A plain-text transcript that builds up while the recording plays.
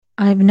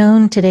I've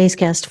known today's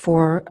guest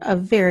for a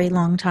very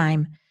long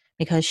time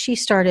because she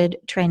started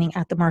training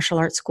at the martial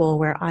arts school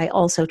where I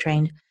also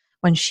trained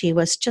when she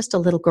was just a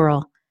little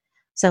girl.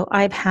 So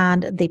I've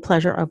had the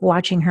pleasure of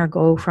watching her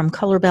go from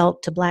color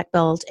belt to black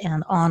belt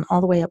and on all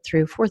the way up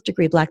through fourth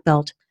degree black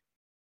belt.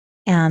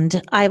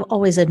 And I've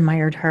always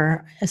admired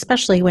her,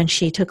 especially when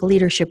she took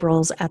leadership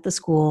roles at the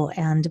school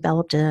and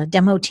developed a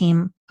demo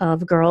team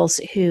of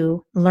girls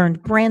who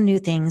learned brand new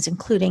things,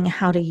 including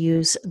how to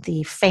use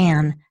the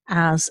fan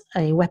as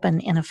a weapon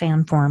in a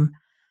fan form.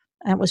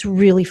 It was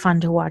really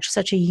fun to watch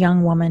such a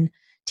young woman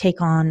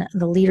take on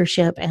the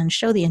leadership and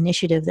show the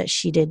initiative that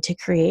she did to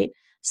create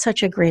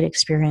such a great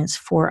experience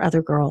for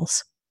other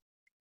girls.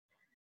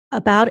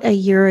 About a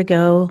year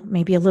ago,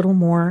 maybe a little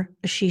more,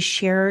 she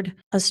shared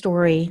a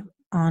story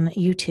on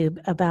YouTube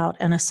about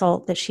an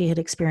assault that she had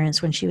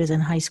experienced when she was in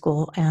high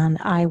school. And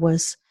I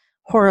was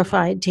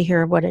horrified to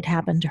hear what had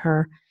happened to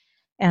her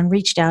and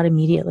reached out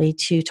immediately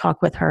to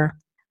talk with her.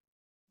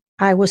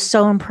 I was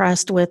so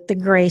impressed with the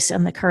grace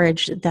and the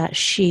courage that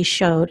she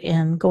showed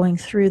in going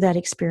through that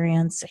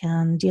experience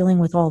and dealing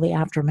with all the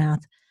aftermath.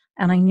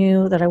 And I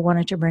knew that I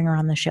wanted to bring her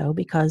on the show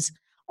because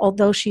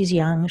although she's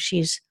young,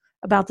 she's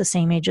about the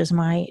same age as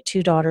my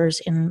two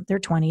daughters in their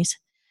 20s.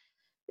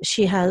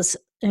 She has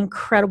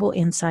incredible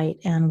insight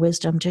and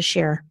wisdom to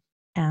share.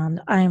 And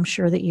I am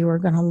sure that you are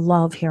going to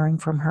love hearing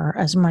from her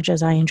as much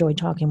as I enjoyed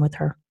talking with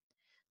her.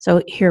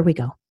 So here we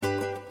go.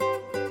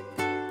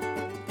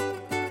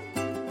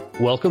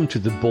 Welcome to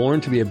the Born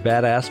to be a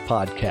Badass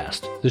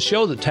podcast, the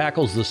show that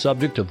tackles the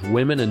subject of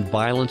women and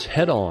violence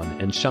head on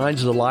and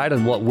shines the light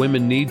on what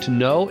women need to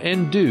know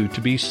and do to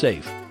be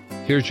safe.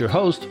 Here's your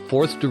host,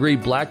 fourth degree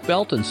black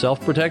belt and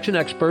self-protection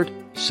expert,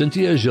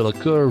 Cynthia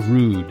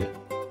Jolicoeur-Rude.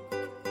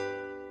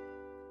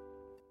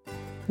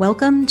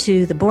 Welcome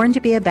to the Born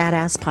to be a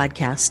Badass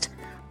podcast.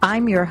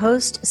 I'm your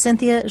host,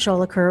 Cynthia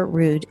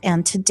Jolicoeur-Rude,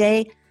 and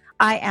today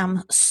I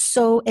am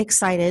so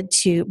excited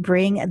to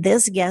bring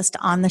this guest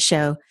on the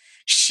show.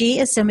 She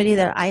is somebody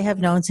that I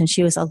have known since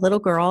she was a little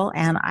girl,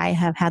 and I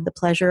have had the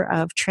pleasure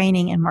of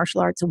training in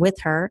martial arts with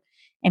her.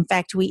 In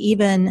fact, we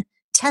even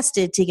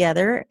tested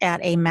together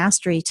at a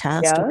mastery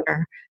test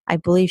where I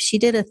believe she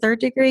did a third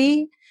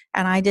degree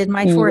and I did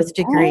my fourth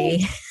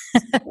degree.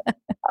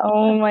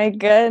 Oh my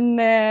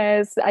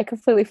goodness. I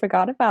completely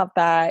forgot about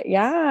that.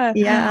 Yeah.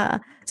 Yeah.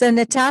 So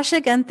Natasha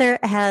Gunther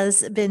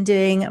has been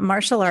doing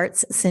martial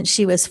arts since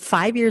she was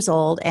 5 years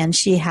old and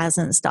she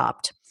hasn't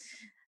stopped.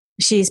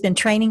 She's been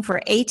training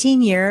for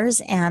 18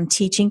 years and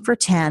teaching for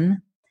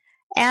 10.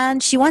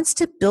 And she wants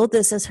to build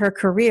this as her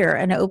career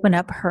and open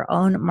up her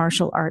own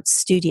martial arts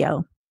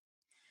studio.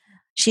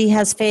 She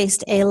has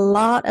faced a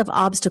lot of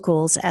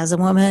obstacles as a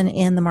woman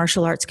in the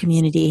martial arts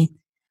community,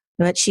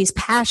 but she's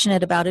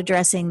passionate about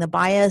addressing the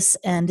bias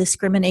and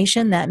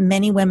discrimination that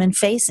many women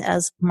face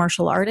as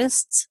martial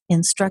artists,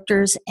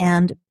 instructors,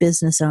 and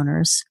business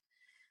owners.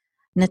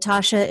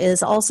 Natasha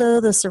is also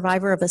the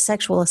survivor of a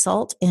sexual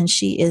assault, and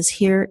she is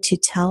here to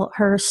tell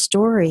her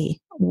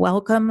story.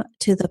 Welcome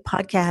to the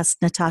podcast,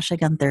 Natasha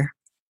Gunther.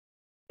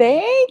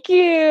 Thank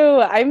you.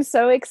 I'm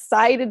so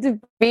excited to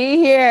be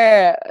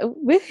here.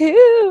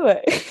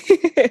 Woohoo.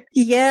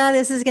 Yeah,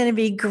 this is going to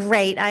be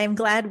great. I am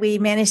glad we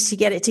managed to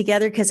get it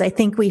together because I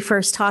think we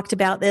first talked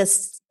about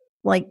this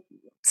like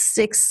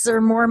 6 or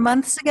more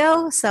months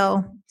ago.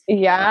 So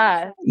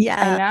yeah,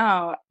 I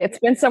know. It's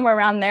been somewhere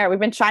around there. We've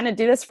been trying to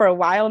do this for a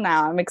while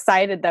now. I'm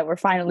excited that we're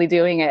finally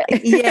doing it.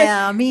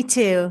 Yeah, me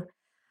too.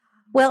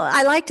 Well,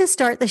 I like to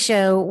start the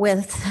show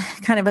with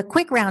kind of a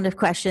quick round of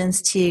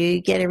questions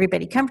to get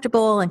everybody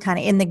comfortable and kind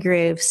of in the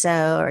groove. So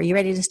are you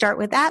ready to start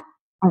with that?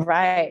 All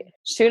right.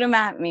 Shoot them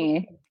at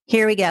me.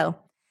 Here we go.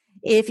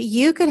 If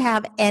you could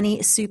have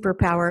any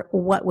superpower,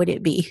 what would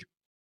it be?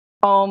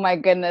 Oh my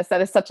goodness. That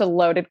is such a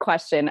loaded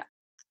question.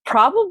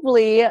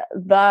 Probably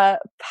the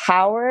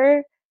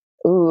power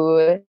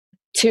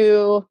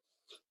to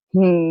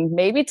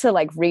maybe to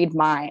like read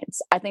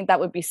minds. I think that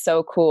would be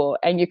so cool.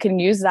 And you can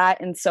use that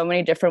in so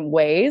many different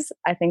ways.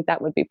 I think that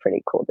would be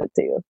pretty cool to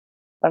do.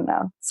 I don't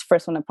know. It's the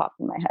first one that popped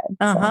in my head.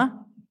 Uh-huh.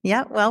 So.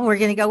 Yeah. Well, we're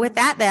going to go with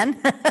that then.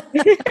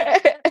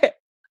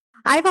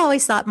 I've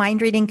always thought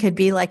mind reading could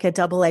be like a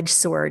double-edged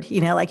sword,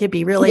 like it'd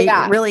be really,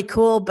 really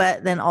cool,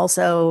 but then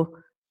also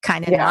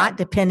kind of not,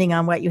 depending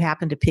on what you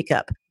happen to pick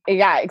up.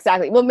 Yeah,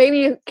 exactly. Well, maybe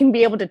you can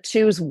be able to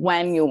choose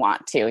when you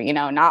want to,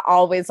 not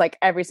always like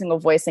every single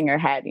voice in your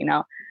head,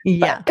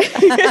 Yeah.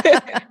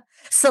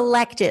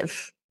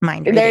 Selective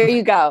mind reading. There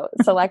you go.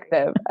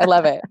 Selective. I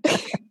love it.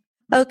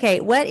 Okay.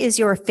 What is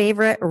your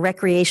favorite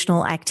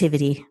recreational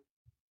activity?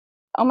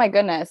 Oh my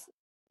goodness.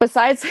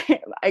 Besides,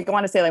 I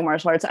want to say like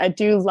martial arts, I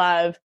do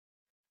love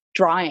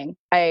drawing.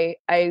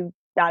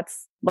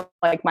 That's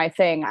like my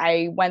thing.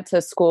 I went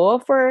to school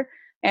for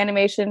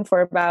animation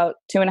for about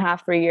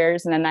 2.5, 3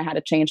 years. And then I had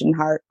a change in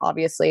heart,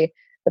 obviously,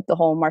 with the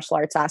whole martial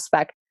arts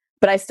aspect.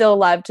 But I still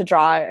love to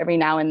draw every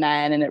now and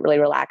then, and it really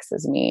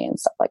relaxes me and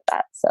stuff like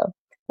that. So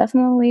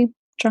definitely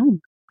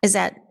drawing. Is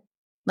that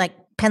like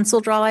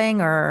pencil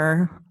drawing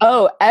or?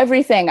 Oh,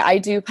 everything. I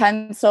do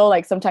pencil,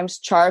 like sometimes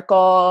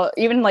charcoal,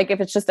 even like if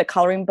it's just a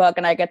coloring book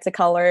and I get to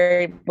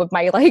color with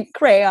my like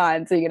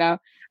crayons,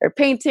 or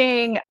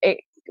painting. It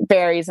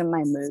varies in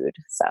my mood.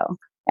 So,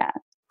 yeah.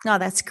 Oh,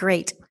 that's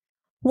great.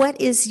 What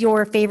is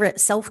your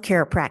favorite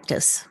self-care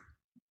practice?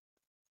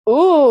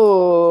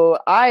 Ooh,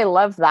 I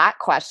love that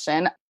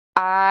question.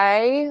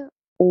 I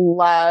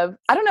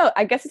don't know,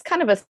 I guess it's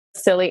kind of a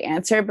silly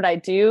answer, but I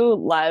do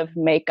love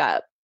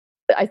makeup.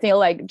 I feel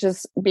like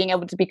just being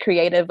able to be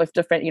creative with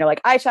different,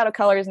 like eyeshadow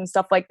colors and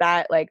stuff like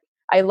that. Like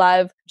I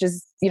love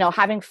just,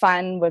 having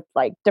fun with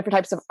like different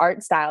types of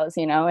art styles,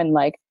 and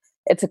like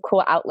it's a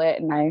cool outlet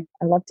and I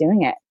love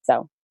doing it.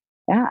 So,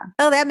 yeah.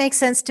 Oh, that makes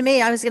sense to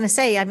me. I was going to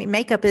say, I mean,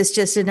 makeup is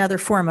just another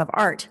form of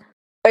art.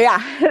 Oh,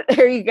 yeah,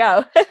 there you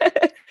go.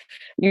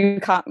 You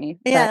caught me.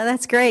 Yeah,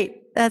 that's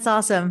great. That's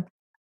awesome.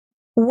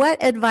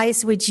 What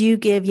advice would you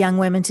give young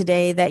women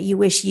today that you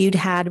wish you'd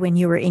had when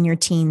you were in your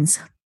teens?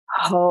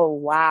 Oh,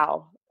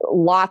 wow.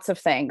 Lots of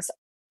things.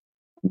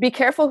 Be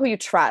careful who you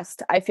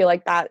trust. I feel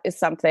like that is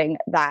something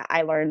that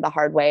I learned the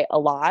hard way a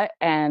lot.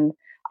 And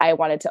I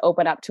wanted to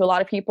open up to a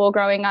lot of people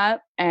growing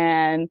up.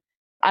 And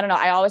I don't know,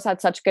 I always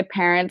had such good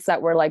parents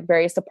that were like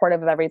very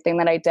supportive of everything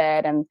that I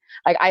did. And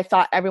like, I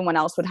thought everyone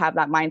else would have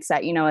that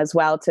mindset, as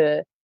well,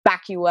 to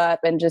back you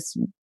up and just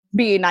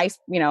be nice,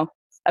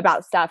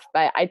 about stuff.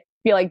 But I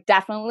feel like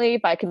definitely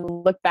if I can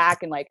look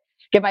back and like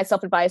give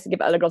myself advice and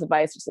give other girls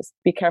advice, just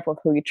be careful of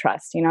who you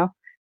trust,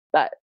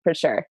 that for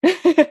sure.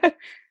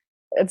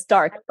 It's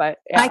dark, but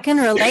yeah. I can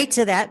relate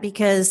to that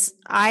because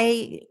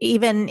I,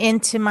 even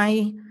into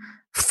my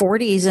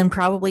 40s and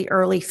probably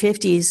early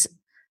 50s,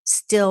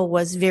 still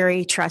was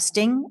very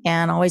trusting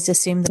and always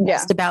assumed the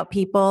best about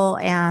people.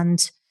 And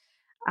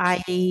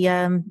I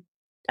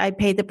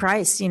paid the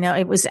price.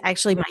 It was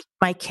actually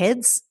my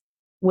kids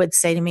would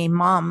say to me,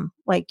 "Mom,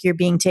 like you're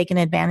being taken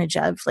advantage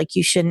of. Like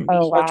you shouldn't be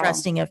so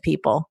trusting of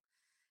people."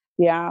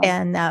 Yeah.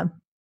 And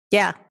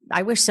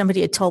I wish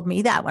somebody had told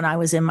me that when I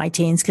was in my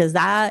teens, because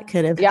that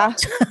could have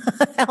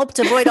helped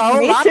avoid a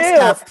whole lot of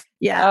stuff.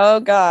 Yeah. Oh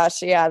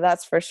gosh. Yeah,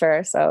 that's for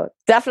sure. So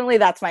definitely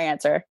that's my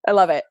answer. I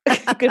love it.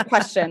 Good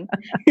question.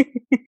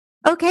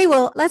 Okay.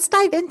 Well, let's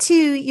dive into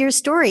your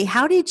story.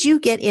 How did you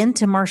get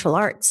into martial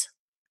arts?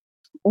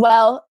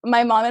 Well,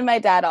 my mom and my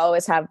dad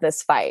always have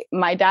this fight.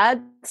 My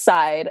dad's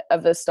side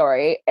of the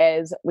story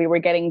is we were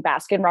getting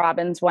Baskin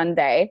Robbins one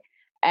day,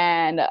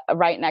 and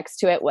right next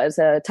to it was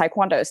a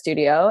Taekwondo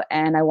studio.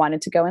 And I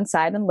wanted to go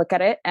inside and look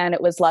at it. And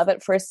it was love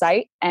at first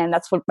sight. And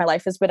that's what my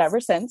life has been ever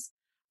since.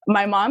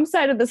 My mom's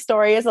side of the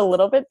story is a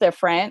little bit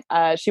different.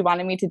 She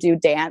wanted me to do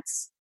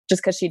dance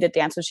just because she did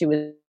dance when she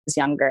was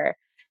younger.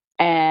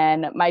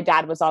 And my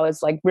dad was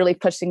always like really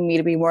pushing me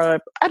to be more,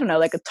 I don't know,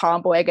 like a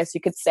tomboy, I guess you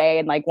could say,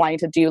 and like wanting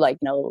to do like,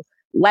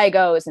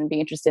 Legos and be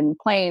interested in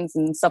planes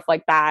and stuff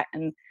like that.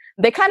 And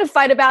they kind of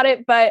fight about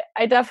it, but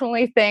I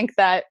definitely think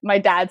that my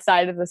dad's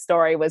side of the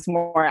story was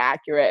more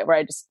accurate, where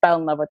I just fell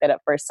in love with it at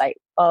first sight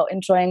while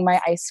enjoying my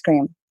ice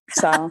cream.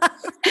 So,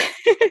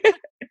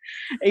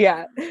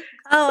 yeah.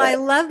 Oh, I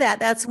love that.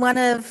 That's one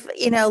of,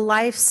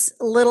 life's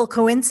little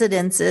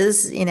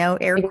coincidences,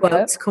 air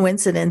quotes,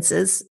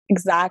 coincidences.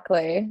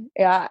 Exactly.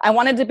 Yeah. I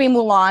wanted to be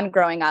Mulan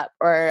growing up,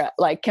 or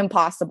like Kim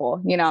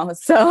Possible,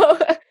 so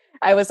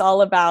I was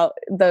all about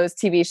those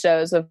TV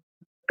shows of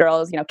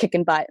girls,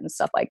 kicking butt and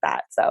stuff like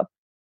that. So,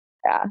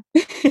 yeah.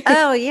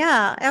 Oh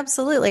yeah,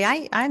 absolutely.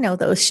 I know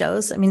those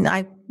shows. I mean,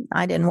 I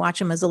didn't watch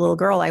them as a little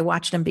girl. I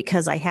watched them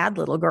because I had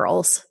little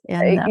girls.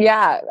 And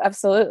yeah,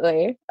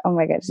 absolutely. Oh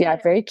my gosh. Yeah.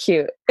 Very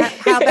cute.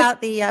 How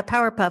about the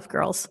Powerpuff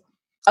Girls?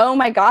 Oh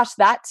my gosh.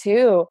 That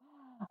too.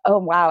 Oh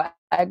wow.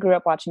 I grew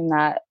up watching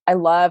that. I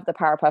love the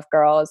Powerpuff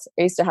Girls.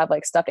 I used to have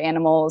like stuffed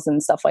animals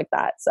and stuff like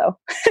that. So,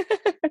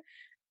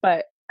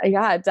 but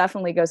yeah, it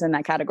definitely goes in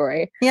that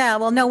category. Yeah.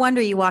 Well, no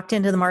wonder you walked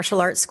into the martial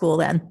arts school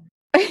then.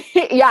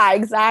 Yeah,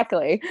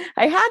 exactly.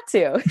 I had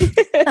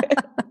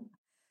to.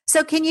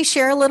 So can you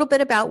share a little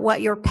bit about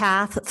what your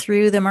path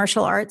through the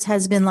martial arts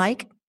has been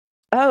like?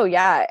 Oh,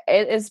 yeah.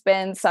 It has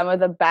been some of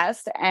the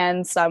best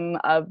and some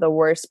of the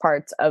worst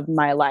parts of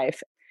my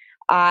life.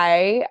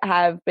 I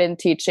have been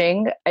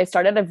teaching. I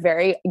started at a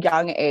very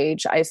young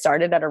age. I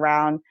started at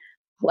around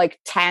like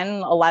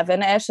 10,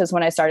 11-ish is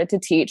when I started to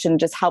teach and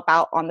just help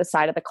out on the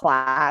side of the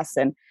class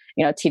and,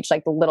 teach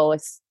like the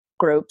littlest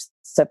groups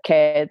of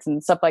kids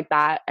and stuff like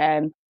that.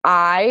 And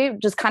I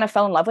just kind of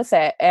fell in love with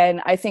it. And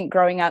I think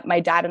growing up, my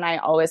dad and I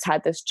always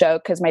had this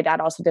joke, because my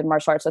dad also did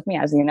martial arts with me,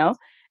 as you know.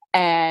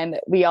 And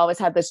we always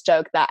had this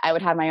joke that I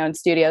would have my own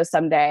studio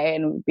someday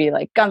and be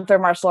like Gunther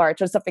Martial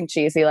Arts or something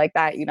cheesy like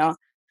that,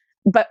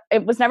 But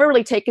it was never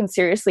really taken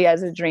seriously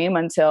as a dream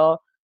until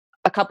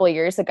a couple of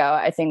years ago.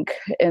 I think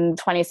in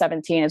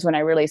 2017 is when I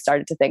really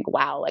started to think,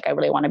 wow, like I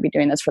really want to be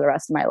doing this for the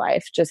rest of my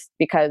life, just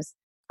because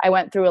I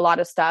went through a lot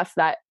of stuff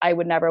that I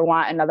would never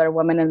want another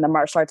woman in the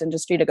martial arts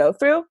industry to go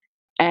through.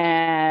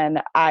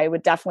 And I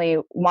would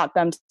definitely want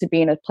them to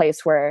be in a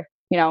place where,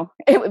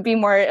 it would be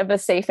more of a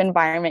safe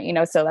environment,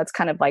 so that's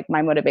kind of like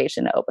my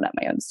motivation to open up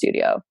my own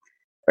studio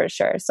for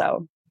sure.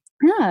 So,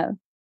 yeah.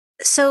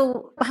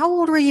 So how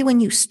old were you when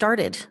you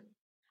started?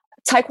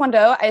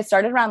 Taekwondo, I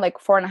started around like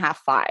 4.5,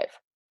 5,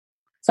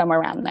 somewhere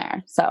around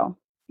there. So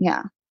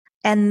yeah.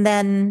 And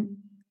then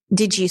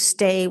did you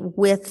stay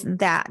with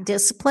that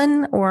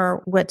discipline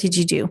or what did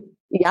you do?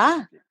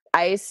 Yeah.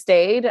 I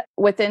stayed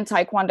within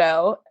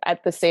Taekwondo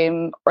at the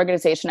same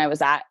organization I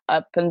was at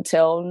up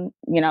until,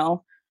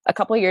 a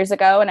couple of years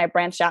ago. And I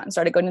branched out and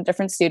started going to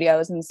different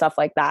studios and stuff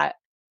like that.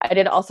 I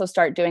did also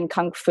start doing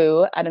Kung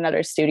Fu at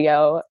another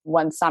studio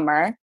one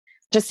summer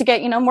just to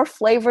get, more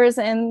flavors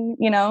in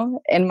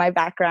my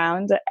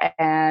background.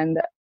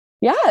 And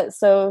yeah,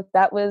 so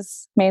that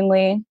was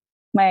mainly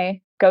my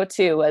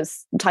go-to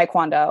was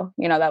Taekwondo.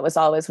 That was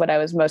always what I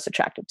was most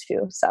attracted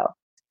to. So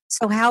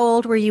how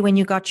old were you when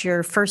you got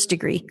your first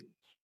degree?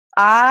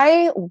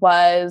 I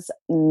was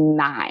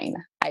 9,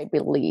 I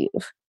believe.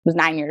 I was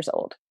 9 years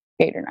old,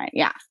 8 or 9.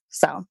 Yeah.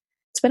 So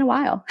it's been a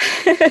while.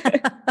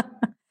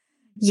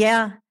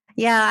 Yeah.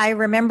 Yeah. I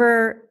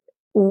remember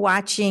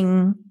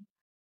watching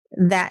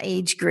that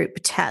age group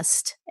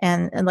test.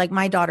 And like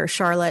my daughter,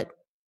 Charlotte,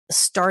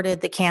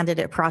 started the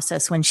candidate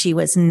process when she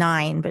was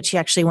 9, but she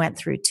actually went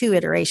through 2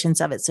 iterations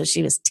of it. So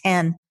she was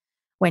 10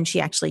 when she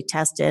actually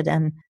tested.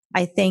 And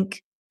I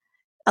think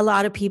a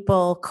lot of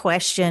people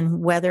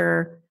question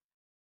whether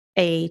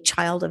a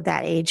child of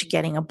that age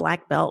getting a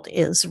black belt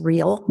is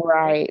real.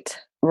 Right.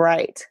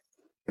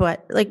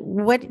 But like,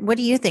 what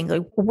do you think?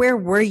 Like, where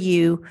were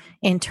you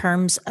in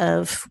terms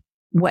of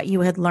what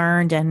you had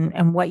learned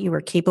and what you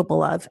were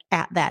capable of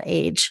at that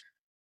age?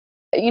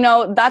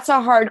 That's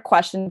a hard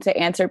question to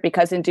answer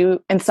because in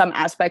some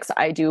aspects,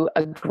 I do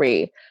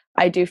agree.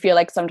 I do feel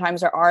like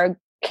sometimes there are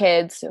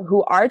kids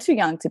who are too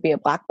young to be a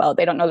black belt.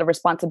 They don't know the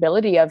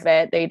responsibility of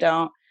it. They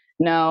don't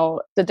know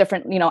the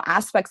different,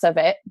 aspects of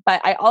it. But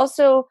I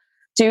also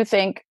do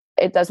think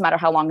it does matter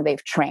how long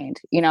they've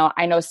trained.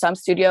 I know some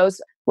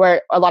studios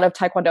where a lot of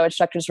Taekwondo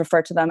instructors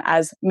refer to them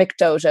as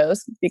McDojos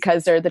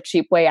because they're the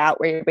cheap way out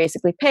where you're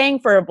basically paying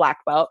for a black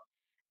belt.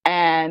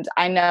 And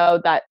I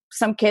know that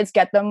some kids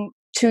get them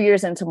 2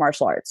 years into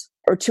martial arts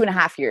or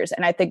 2.5 years.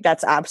 And I think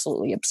that's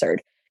absolutely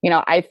absurd.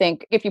 I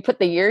think if you put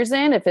the years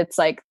in, if it's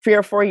like 3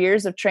 or 4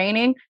 years of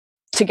training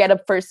to get a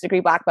first degree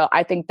black belt,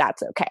 I think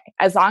that's okay.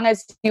 As long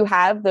as you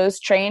have those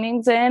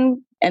trainings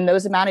in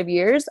those amount of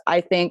years,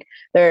 I think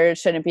there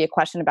shouldn't be a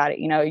question about it.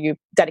 You've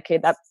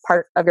dedicated that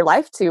part of your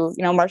life to,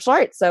 martial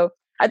arts. So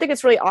I think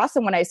it's really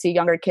awesome when I see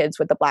younger kids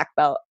with the black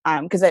belt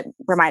because it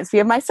reminds me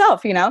of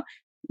myself,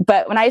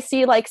 But when I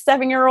see like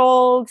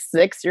 7-year-olds,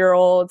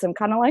 6-year-olds, I'm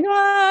kind of like,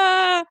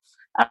 I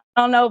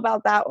don't know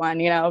about that one,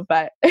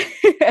 but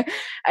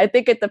I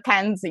think it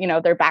depends,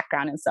 their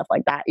background and stuff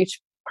like that.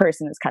 Each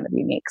person is kind of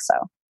unique. So.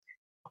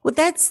 Well,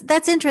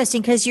 that's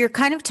interesting because you're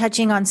kind of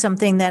touching on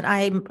something that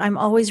I'm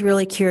always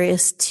really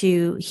curious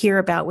to hear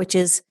about, which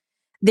is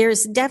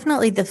there's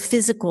definitely the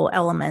physical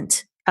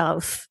element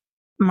of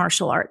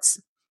martial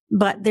arts,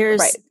 but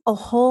there's a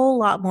whole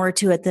lot more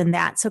to it than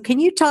that. So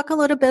can you talk a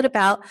little bit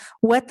about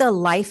what the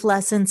life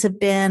lessons have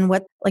been,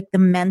 what like the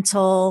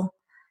mental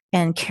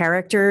and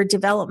character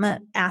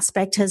development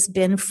aspect has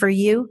been for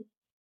you?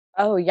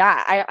 Oh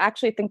yeah, I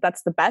actually think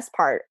that's the best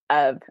part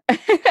of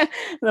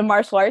the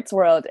martial arts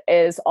world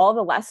is all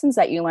the lessons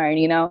that you learn,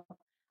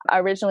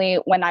 Originally,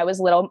 when I was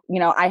little,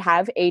 I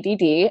have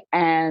ADD,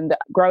 and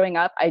growing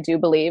up, I do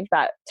believe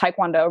that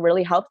Taekwondo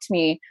really helped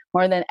me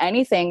more than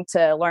anything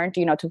to learn,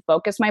 to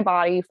focus my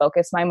body,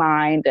 focus my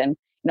mind, and,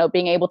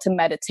 being able to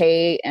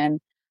meditate and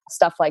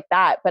stuff like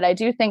that. But I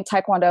do think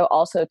Taekwondo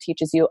also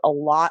teaches you a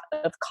lot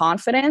of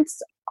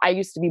confidence. I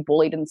used to be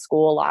bullied in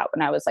school a lot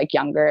when I was like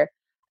younger,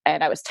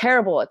 and I was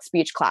terrible at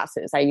speech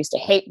classes. I used to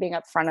hate being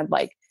up front of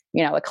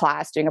a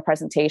class doing a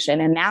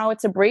presentation. And now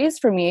it's a breeze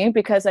for me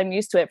because I'm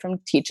used to it from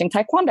teaching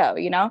Taekwondo,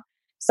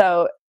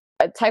 So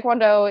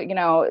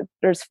Taekwondo,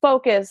 there's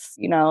focus,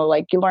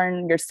 like you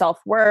learn your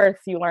self-worth,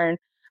 you learn,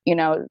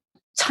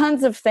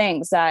 tons of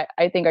things that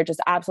I think are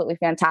just absolutely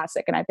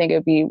fantastic. And I think it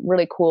would be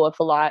really cool if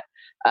a lot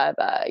of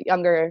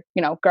younger,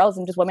 girls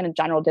and just women in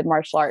general did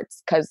martial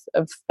arts because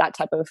of that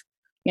type of,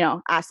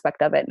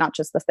 aspect of it, not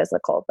just the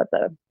physical, but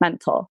the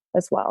mental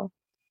as well.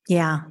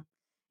 Yeah.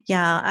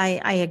 Yeah,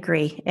 I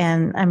agree.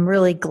 And I'm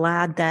really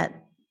glad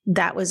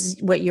that was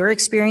what your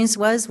experience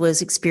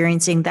was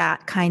experiencing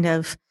that kind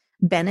of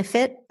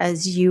benefit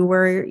as you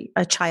were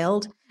a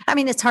child. I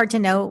mean, it's hard to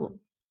know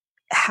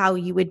how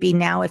you would be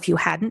now if you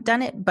hadn't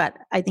done it, but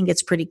I think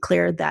it's pretty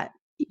clear that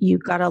you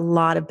got a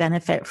lot of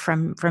benefit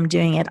from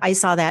doing it. I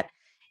saw that,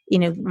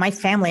 my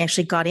family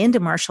actually got into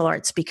martial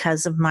arts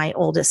because of my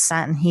oldest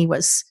son. He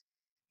was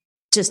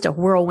just a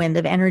whirlwind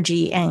of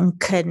energy and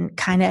couldn't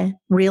kind of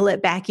reel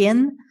it back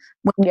in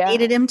when we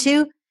needed him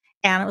to.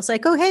 And it was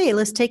like, oh, hey,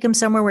 let's take him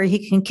somewhere where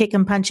he can kick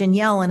and punch and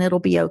yell and it'll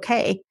be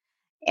okay.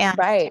 And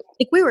like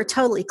we were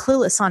totally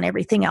clueless on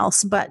everything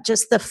else, but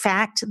just the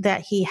fact that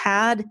he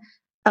had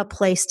a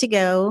place to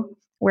go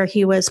where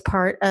he was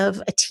part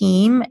of a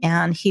team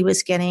and he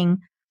was getting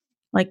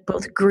like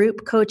both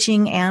group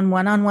coaching and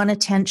one-on-one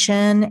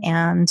attention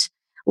and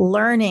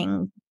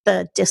learning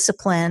the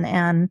discipline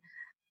and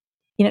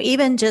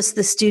even just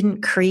the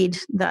student creed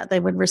that they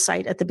would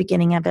recite at the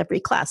beginning of every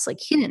class, like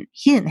he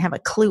didn't have a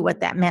clue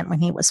what that meant when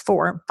he was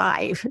 4 or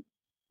 5.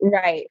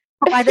 Right.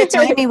 By the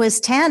time he was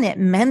 10, it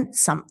meant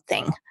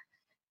something.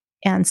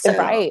 And so,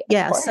 Right.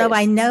 yeah, so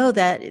I know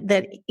that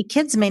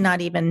kids may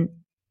not even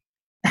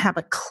have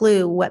a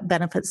clue what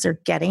benefits they're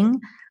getting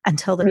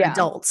until they're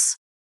adults.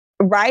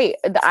 Right.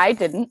 I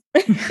didn't.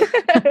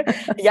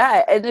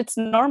 Yeah. And it's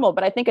normal,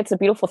 but I think it's a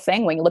beautiful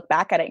thing when you look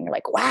back at it and you're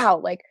like, wow,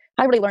 like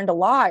I really learned a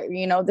lot.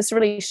 This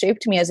really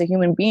shaped me as a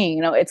human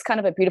being. It's kind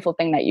of a beautiful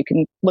thing that you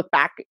can look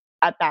back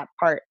at that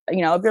part,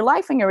 of your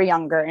life when you were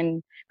younger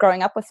and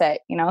growing up with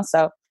it,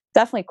 so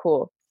definitely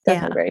cool.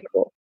 Definitely very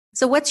cool.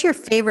 So what's your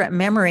favorite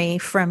memory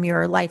from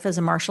your life as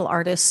a martial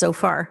artist so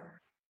far?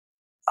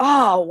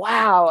 Oh,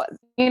 wow.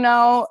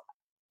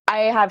 I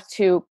have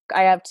two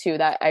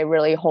that I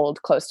really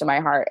hold close to my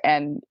heart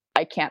and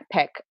I can't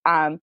pick.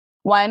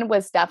 One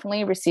was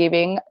definitely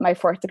receiving my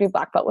 4th degree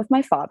black belt with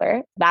my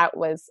father. That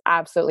was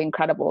absolutely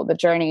incredible. The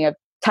journey of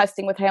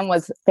testing with him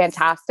was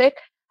fantastic.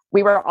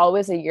 We were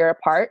always a year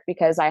apart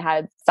because I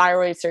had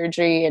thyroid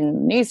surgery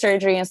and knee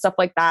surgery and stuff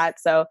like that.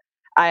 So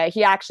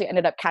he actually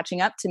ended up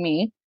catching up to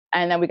me.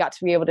 And then we got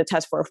to be able to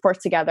test for a 4th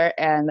together.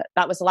 And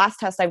that was the last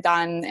test I've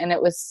done. And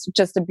it was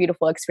just a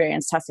beautiful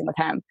experience testing with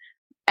him.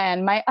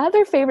 And my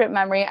other favorite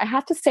memory, I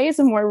have to say, is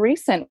a more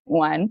recent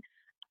one.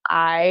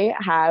 I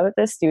have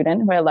this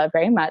student who I love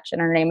very much,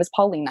 and her name is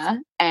Paulina.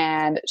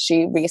 And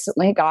she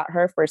recently got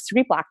her 1st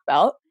degree black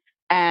belt.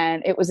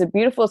 And it was a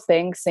beautiful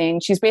thing seeing,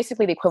 she's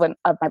basically the equivalent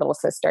of my little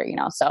sister,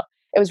 So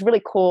it was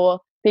really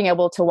cool being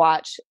able to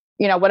watch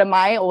one of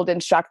my old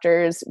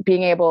instructors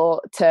being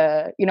able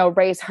to,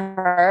 raise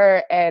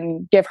her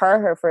and give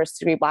her 1st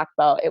degree black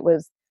belt. It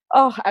was,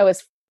 I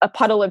was a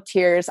puddle of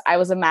tears. I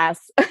was a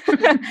mess.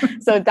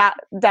 So that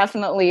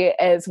definitely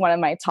is one of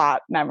my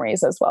top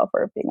memories as well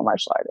for being a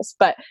martial artist.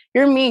 But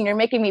you're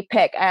making me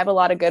pick. I have a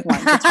lot of good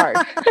ones. It's hard.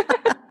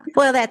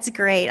 Well, that's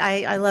great.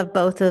 I love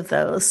both of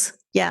those.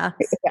 Yeah.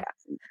 Yeah,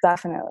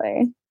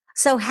 definitely.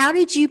 So how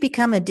did you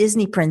become a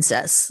Disney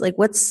princess? Like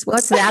what's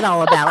that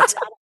all about?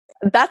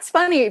 That's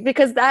funny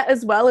because that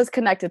as well is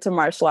connected to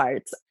martial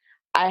arts.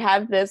 I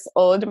have this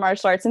old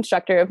martial arts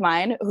instructor of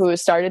mine who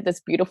started this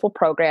beautiful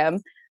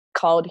program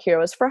called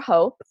Heroes for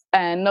Hope.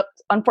 And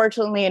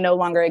unfortunately, it no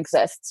longer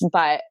exists,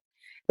 but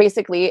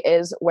basically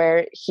is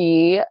where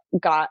he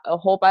got a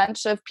whole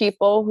bunch of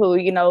people who,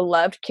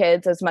 loved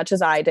kids as much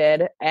as I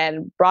did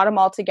and brought them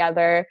all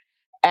together.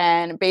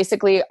 And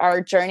basically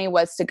our journey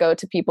was to go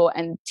to people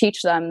and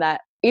teach them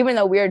that even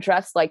though we're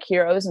dressed like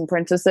heroes and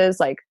princesses,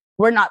 like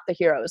we're not the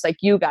heroes like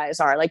you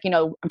guys are. Like,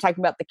 I'm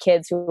talking about the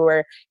kids who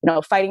were,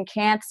 fighting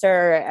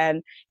cancer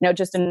and,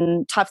 just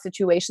in tough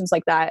situations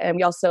like that. And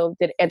we also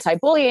did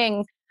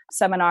anti-bullying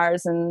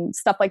seminars and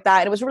stuff like that.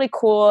 And it was really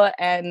cool.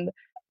 And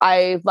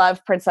I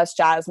love Princess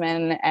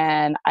Jasmine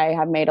and I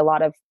have made a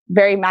lot of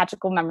very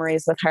magical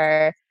memories with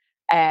her.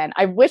 And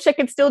I wish I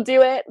could still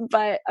do it,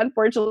 but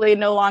unfortunately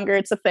no longer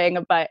it's a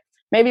thing, but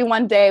maybe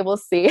one day we'll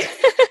see.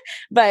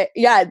 But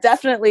yeah,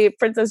 definitely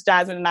Princess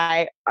Jasmine and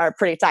I are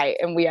pretty tight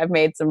and we have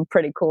made some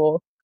pretty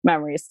cool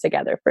memories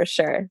together for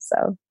sure.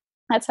 So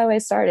that's how I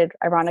started,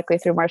 ironically,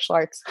 through martial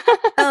arts.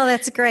 Oh,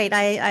 that's great.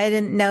 I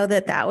didn't know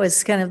that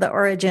was kind of the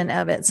origin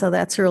of it. So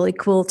that's really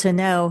cool to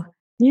know.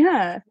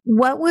 Yeah.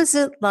 What was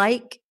it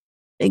like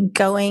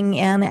going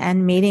in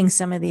and meeting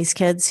some of these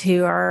kids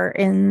who are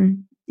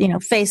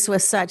faced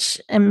with such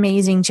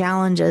amazing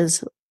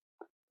challenges?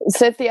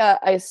 Cynthia,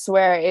 I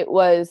swear it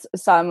was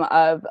some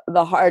of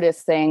the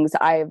hardest things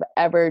I've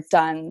ever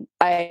done.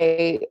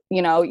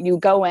 You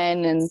go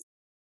in and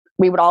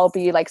we would all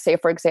be like, say,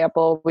 for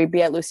example, we'd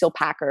be at Lucille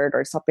Packard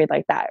or something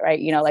like that,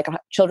 right? Like a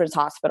children's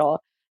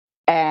hospital.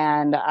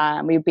 And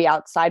we'd be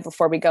outside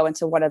before we go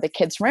into one of the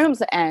kids'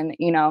 rooms. And,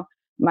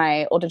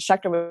 my old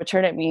instructor would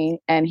turn at me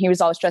and he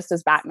was always dressed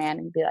as Batman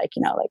and be like,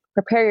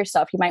 prepare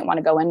yourself. You might want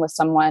to go in with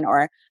someone,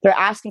 or they're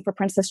asking for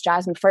Princess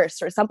Jasmine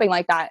first or something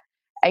like that.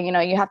 And,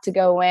 you have to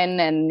go in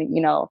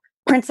and,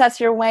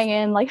 princess your way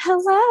in like,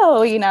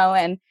 hello,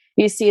 and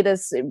you see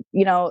this,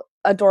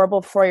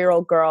 adorable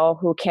 4-year-old girl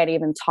who can't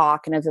even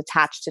talk and is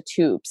attached to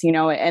tubes,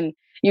 and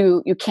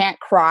you can't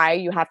cry.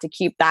 You have to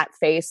keep that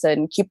face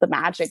and keep the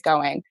magic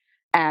going.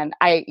 And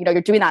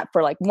you're doing that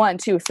for like 1,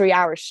 2, 3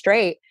 hours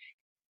straight,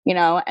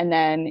 and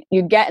then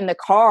you get in the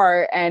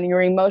car and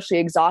you're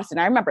emotionally exhausted.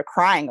 And I remember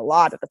crying a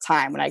lot at the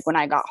time when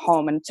I got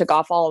home and took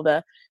off all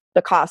the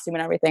costume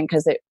and everything,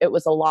 because it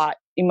was a lot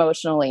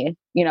emotionally,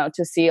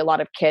 to see a lot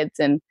of kids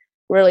in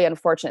really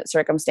unfortunate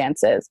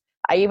circumstances.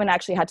 I even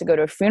actually had to go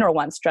to a funeral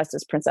once dressed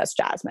as Princess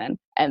Jasmine.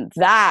 And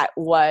that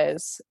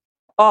was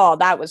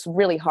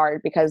really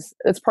hard because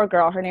this poor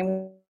girl, her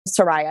name is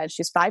Soraya, and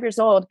she's 5 years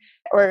old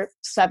or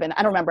 7.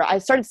 I don't remember. I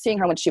started seeing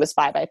her when she was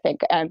 5, I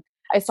think. And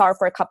I saw her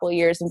for a couple of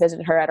years and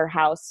visited her at her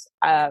house.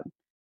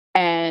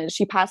 And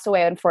she passed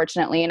away,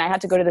 unfortunately, and I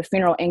had to go to the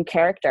funeral in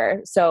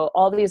character. So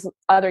all these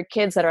other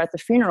kids that are at the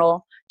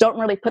funeral don't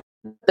really put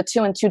the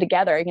 2 and 2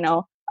 together,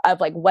 of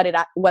like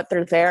what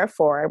they're there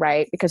for,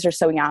 right? Because they're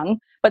so young.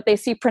 but they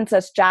see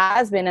Princess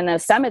Jasmine in a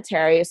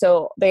cemetery.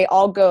 So they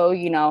all go,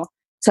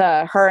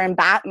 to her and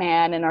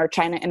Batman and are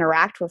trying to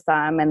interact with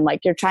them. And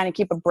like, you're trying to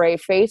keep a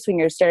brave face when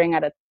you're staring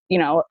at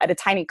a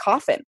tiny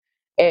coffin.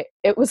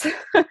 It was,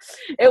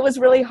 it was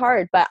really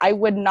hard, but I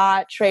would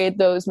not trade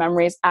those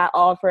memories at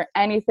all for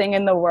anything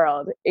in the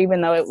world,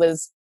 even though it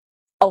was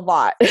a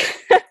lot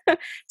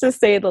to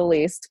say the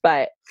least,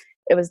 but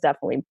it was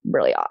definitely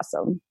really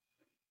awesome.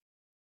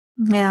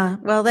 Yeah.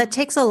 Well, that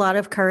takes a lot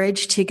of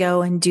courage to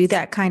go and do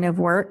that kind of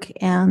work.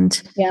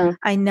 And yeah,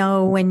 I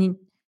know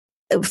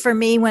for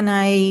me, when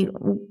I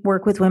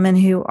work with women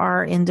who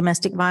are in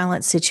domestic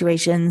violence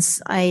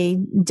situations, I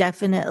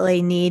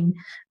definitely need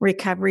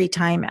recovery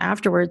time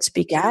afterwards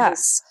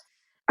because,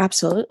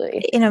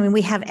 absolutely.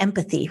 we have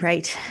empathy,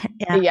 right?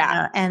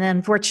 Yeah. And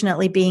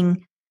unfortunately,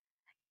 being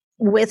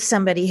with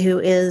somebody who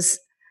is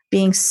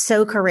being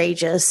so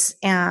courageous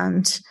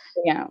and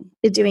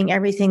doing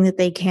everything that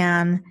they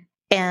can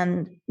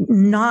and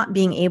not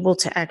being able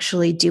to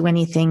actually do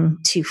anything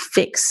to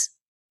fix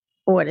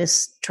what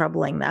is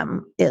troubling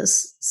them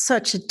is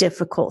such a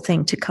difficult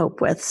thing to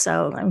cope with.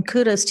 So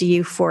kudos to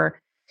you for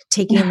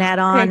taking that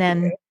on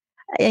and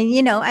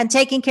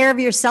taking care of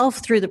yourself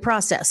through the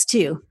process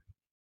too.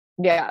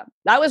 Yeah,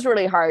 that was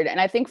really hard.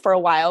 And I think for a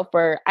while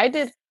I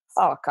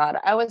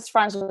was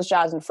friends with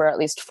Jasmine for at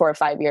least 4 or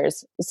 5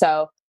 years.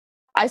 So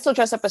I still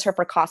dress up as her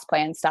for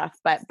cosplay and stuff.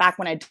 But back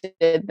when I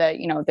did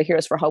the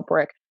Heroes for Hope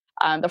work,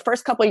 the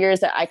first couple of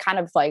years that I kind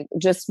of like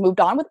just moved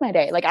on with my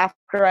day. Like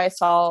after I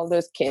saw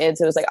those kids,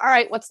 it was like, all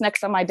right, what's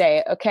next on my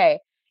day? Okay.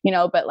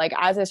 But like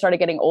as I started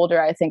getting older,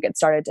 I think it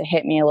started to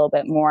hit me a little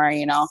bit more,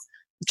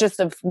 just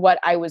of what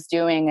I was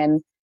doing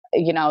and,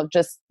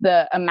 just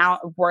the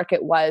amount of work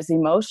it was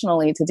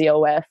emotionally to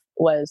deal with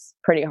was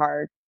pretty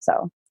hard.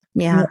 So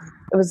yeah,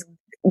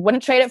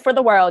 wouldn't trade it for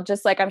the world.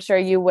 Just like I'm sure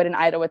you wouldn't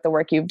either with the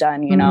work you've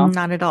done,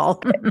 Not at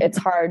all. It's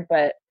hard,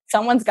 but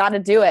someone's got to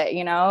do it,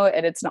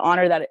 and it's an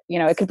honor that,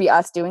 it could be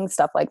us doing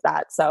stuff like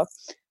that. So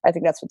I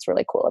think that's what's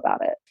really cool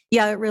about it.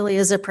 Yeah, it really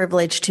is a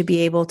privilege to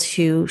be able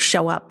to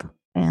show up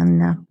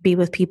and be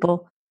with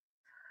people.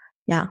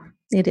 Yeah,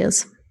 it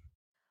is.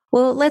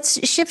 Well,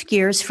 let's shift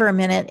gears for a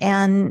minute.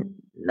 And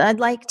I'd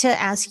like to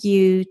ask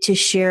you to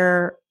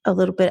share a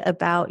little bit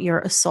about your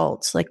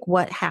assaults, like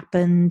what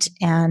happened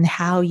and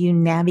how you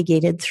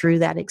navigated through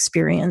that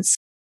experience.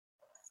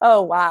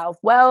 Oh, wow.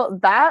 Well,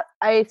 that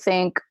I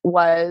think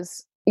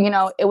was,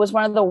 it was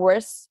one of the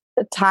worst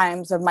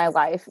times of my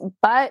life.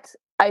 But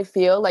I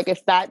feel like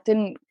if that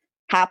didn't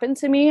happen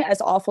to me,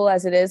 as awful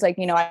as it is, like,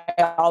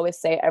 I always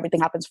say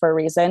everything happens for a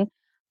reason.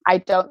 I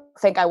don't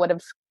think I would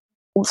have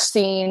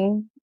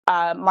seen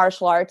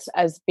martial arts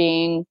as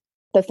being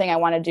the thing I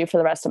want to do for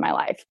the rest of my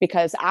life.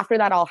 Because after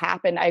that all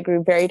happened, I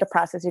grew very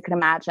depressed, as you can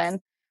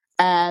imagine.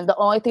 And the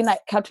only thing that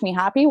kept me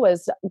happy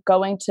was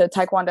going to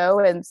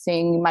Taekwondo and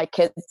seeing my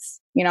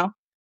kids,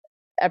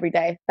 every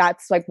day.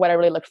 That's like what I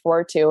really looked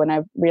forward to. And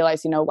I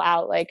realized,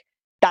 wow, like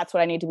that's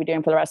what I need to be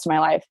doing for the rest of my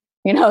life.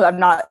 I'm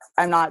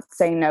not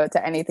saying no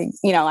to anything,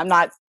 I'm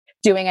not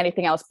doing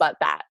anything else but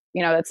that.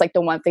 That's like the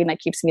one thing that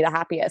keeps me the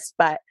happiest.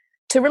 But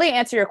to really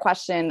answer your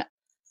question,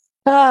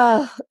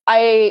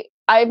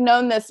 I've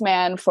known this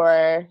man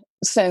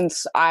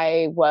since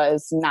I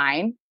was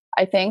 9,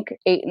 I think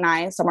 8,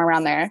 9, somewhere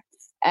around there.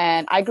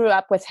 And I grew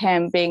up with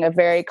him being a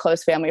very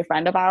close family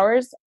friend of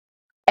ours.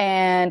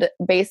 And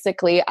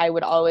basically I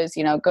would always,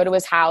 go to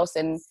his house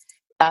and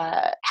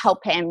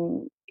help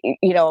him,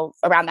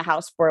 around the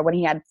house for when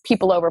he had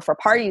people over for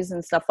parties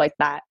and stuff like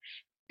that.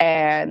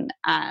 And,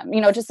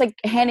 just like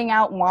handing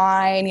out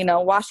wine,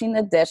 washing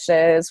the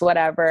dishes,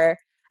 whatever.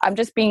 I'm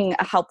just being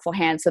a helpful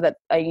hand so that,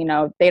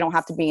 they don't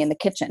have to be in the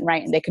kitchen,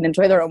 right? And they can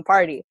enjoy their own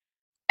party.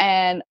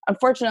 And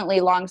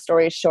unfortunately, long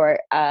story short,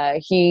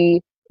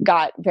 he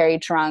got very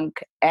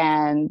drunk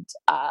and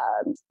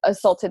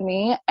assaulted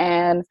me.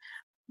 And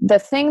the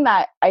thing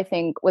that I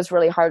think was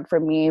really hard for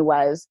me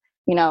was,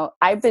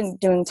 I've been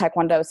doing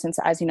Taekwondo since,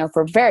 as you know,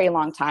 for a very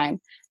long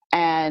time.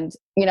 And,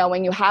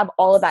 when you have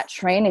all of that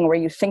training where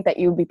you think that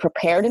you would be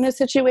prepared in a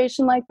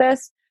situation like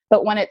this,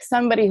 but when it's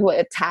somebody who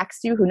attacks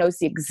you, who knows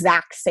the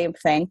exact same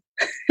thing,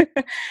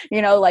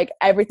 like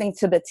everything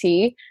to the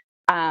T,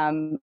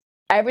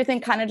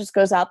 everything kind of just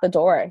goes out the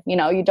door.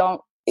 You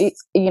don't,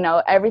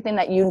 everything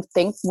that you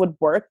think would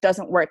work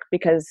doesn't work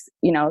because,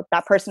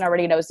 that person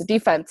already knows the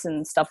defense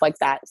and stuff like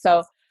that.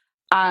 So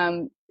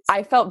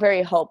I felt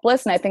very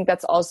hopeless. And I think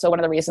that's also one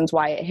of the reasons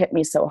why it hit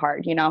me so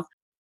hard,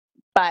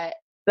 but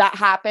that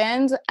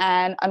happened.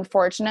 And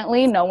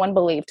unfortunately, no one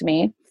believed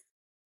me.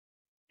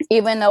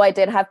 Even though I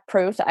did have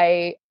proof,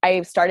 I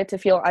started to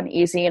feel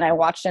uneasy, and I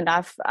watched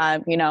enough,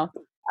 Law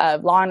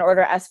and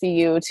Order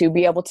SVU to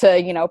be able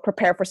to,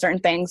 prepare for certain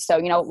things. So,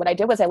 what I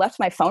did was I left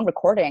my phone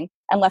recording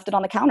and left it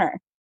on the counter,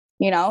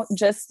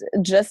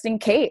 just in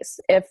case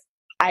if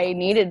I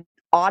needed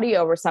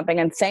audio or something.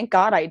 And thank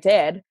God I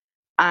did.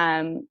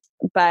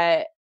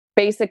 But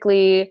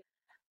basically,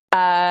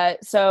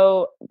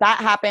 so that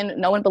happened.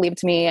 No one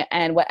believed me.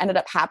 And what ended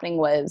up happening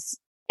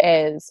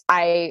is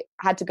I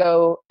had to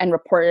go and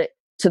report it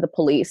to the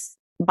police,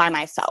 by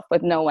myself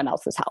with no one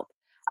else's help.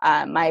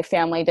 My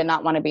family did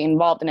not want to be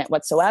involved in it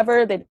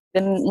whatsoever. They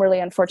didn't really,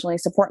 unfortunately,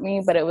 support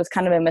me, but it was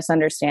kind of a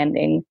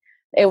misunderstanding.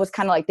 It was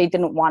kind of like they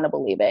didn't want to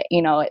believe it.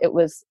 You know, it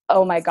was,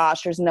 oh my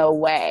gosh, there's no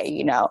way,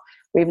 you know,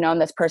 we've known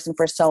this person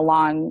for so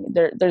long.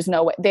 There's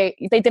no way. They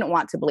didn't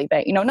want to believe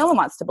it. You know, no one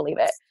wants to believe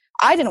it.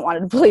 I didn't want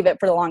to believe it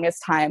for the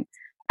longest time.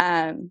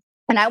 And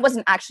I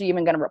wasn't actually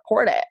even going to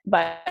report it,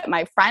 but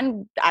my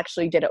friend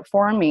actually did it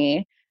for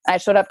me. I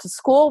showed up to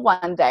school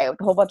one day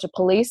with a whole bunch of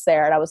police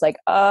there, and I was like,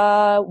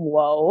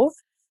 whoa.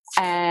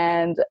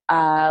 And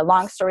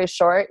long story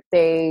short,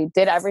 they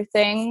did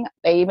everything.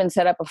 They even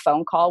set up a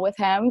phone call with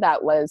him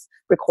that was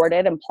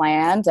recorded and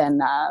planned.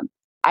 And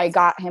I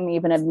got him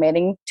even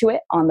admitting to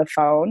it on the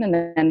phone, and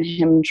then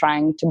him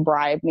trying to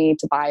bribe me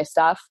to buy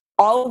stuff,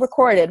 all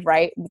recorded,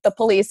 right? With the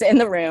police in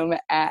the room.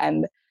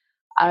 And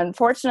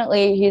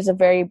unfortunately, he's a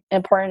very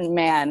important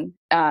man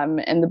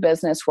in the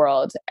business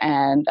world,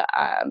 and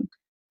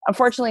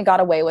unfortunately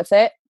got away with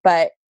it.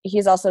 But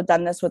he's also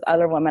done this with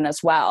other women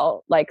as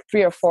well, like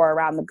 3 or 4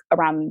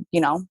 around you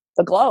know,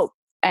 the globe.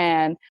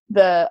 And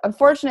the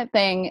unfortunate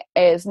thing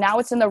is now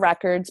it's in the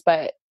records,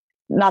 but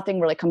nothing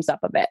really comes up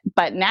of it.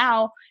 But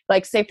now,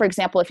 like, say for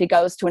example, if he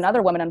goes to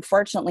another woman,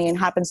 unfortunately, and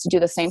happens to do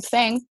the same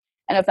thing,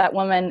 and if that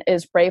woman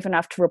is brave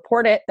enough to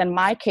report it, then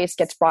my case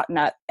gets brought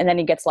up, and then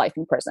he gets life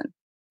in prison.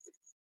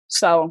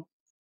 So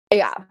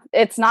yeah,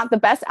 it's not the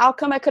best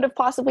outcome I could have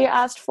possibly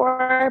asked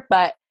for,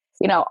 but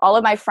you know, all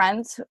of my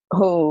friends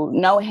who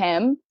know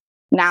him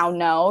now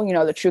know, you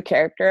know, the true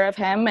character of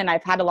him. And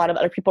I've had a lot of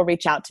other people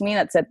reach out to me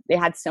that said they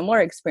had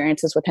similar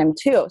experiences with him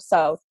too.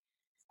 So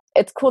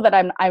it's cool that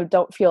I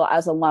don't feel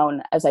as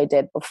alone as I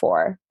did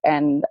before.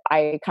 And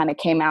I kind of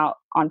came out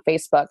on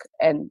Facebook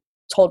and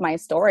told my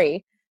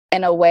story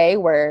in a way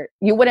where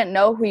you wouldn't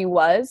know who he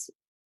was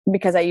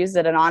because I used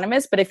it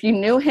anonymous. But if you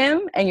knew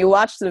him and you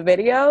watched the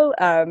video,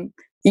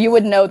 you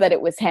would know that it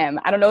was him.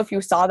 I don't know if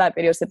you saw that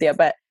video, Cynthia,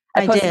 but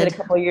I posted it a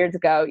couple of years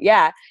ago.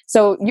 Yeah.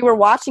 So you were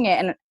watching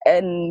it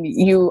and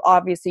you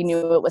obviously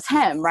knew it was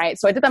him, right?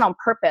 So I did that on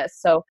purpose.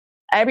 So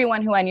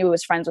everyone who I knew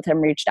was friends with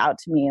him reached out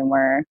to me and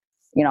were,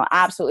 you know,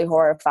 absolutely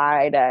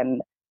horrified.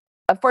 And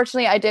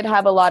unfortunately, I did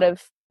have a lot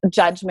of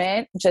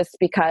judgment just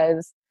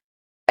because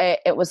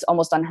it was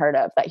almost unheard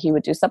of that he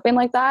would do something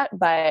like that.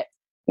 But,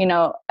 you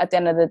know, at the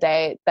end of the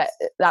day,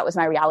 that was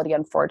my reality,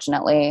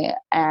 unfortunately.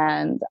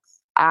 And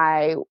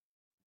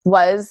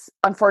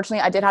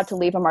unfortunately, I did have to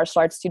leave a martial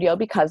arts studio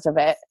because of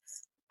it.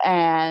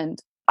 And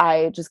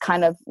I just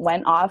kind of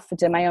went off,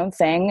 did my own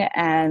thing.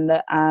 And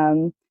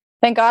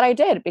thank God I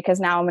did, because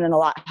now I'm in a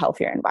lot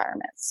healthier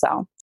environment.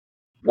 So.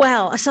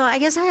 Well, so I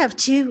guess I have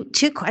two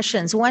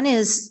questions. One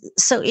is,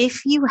 so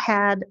if you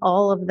had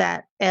all of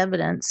that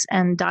evidence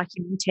and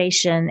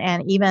documentation,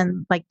 and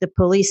even like the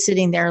police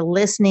sitting there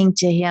listening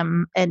to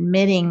him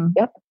admitting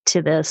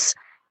to this,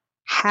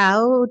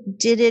 how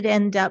did it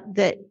end up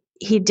that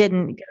he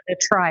didn't go to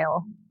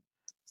trial?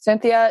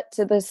 Cynthia,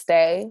 to this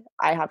day,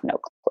 I have no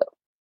clue.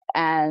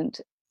 And,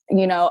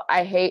 you know,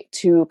 I hate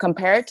to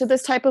compare it to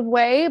this type of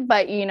way,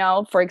 but, you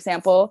know, for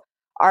example,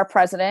 our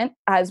president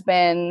has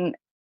been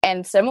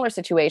in similar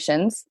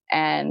situations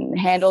and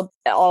handled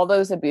all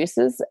those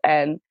abuses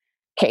and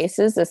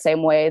cases the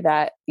same way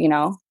that, you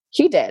know,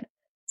 he did.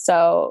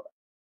 So,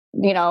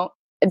 you know,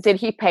 did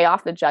he pay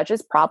off the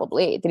judges?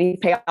 Probably. Did he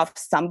pay off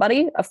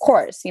somebody? Of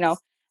course. You know,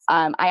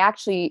 I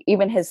actually,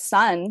 even his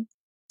son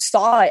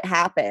saw it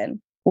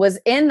happen, was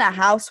in the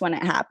house when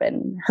it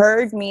happened,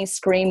 heard me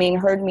screaming,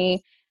 heard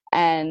me.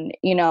 And,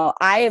 you know,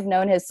 I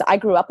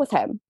grew up with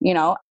him, you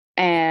know,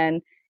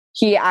 and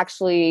he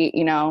actually,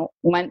 you know,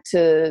 went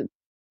to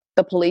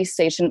the police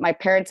station. My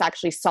parents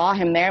actually saw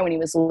him there when he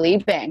was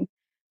leaving,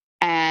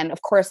 and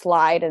of course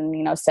lied and,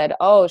 you know, said,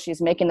 oh, she's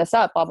making this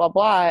up, blah, blah,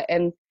 blah.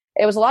 And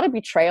it was a lot of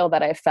betrayal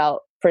that I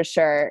felt, for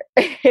sure,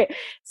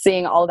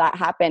 seeing all that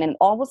happen, and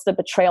almost a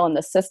betrayal in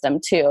the system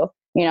too.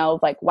 You know,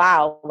 like,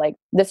 wow, like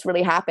this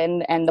really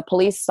happened and the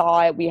police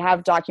saw it. We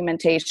have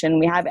documentation,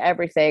 we have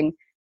everything,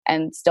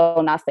 and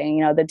still nothing.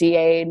 You know, the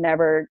DA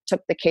never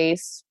took the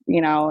case,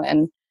 you know,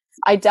 and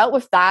I dealt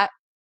with that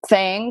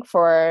thing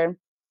for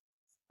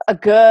a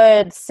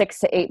good 6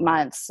 to 8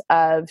 months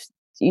of,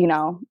 you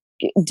know,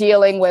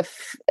 dealing with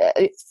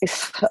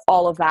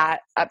all of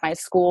that at my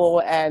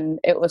school, and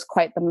it was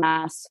quite the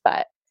mess.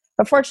 But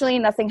unfortunately,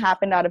 nothing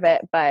happened out of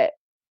it. But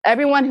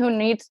everyone who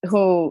needs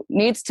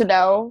to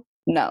know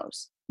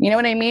knows. You know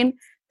what I mean?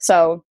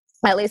 So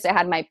at least I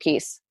had my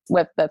piece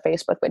with the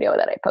Facebook video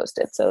that I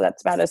posted. So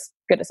that's about as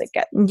good as it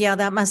gets. Yeah,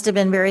 that must have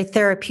been very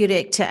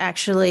therapeutic to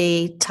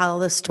actually tell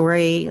the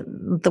story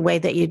the way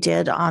that you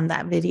did on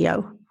that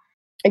video.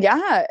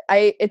 Yeah,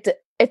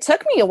 it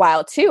took me a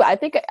while too. I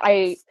think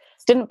I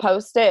didn't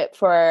post it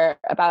for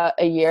about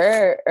a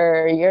year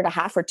or a year and a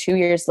half or 2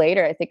 years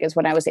later, I think, is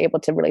when I was able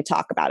to really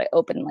talk about it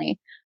openly,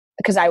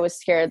 because I was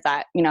scared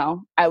that, you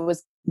know, I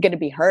was going to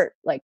be hurt,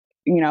 like,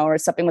 you know, or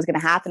something was going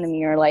to happen to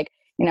me, or like,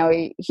 you know,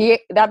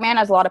 that man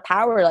has a lot of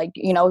power. Like,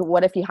 you know,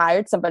 what if he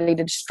hired somebody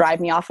to just drive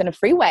me off in a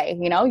freeway?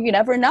 You know, you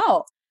never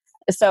know.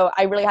 So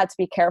I really had to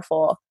be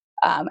careful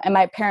And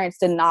my parents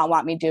did not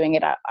want me doing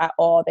it at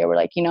all. They were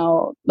like,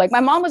 like my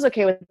mom was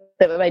okay with it,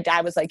 but my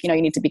dad was like,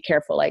 you need to be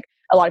careful. Like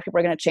a lot of people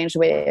are going to change the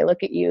way they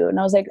look at you. And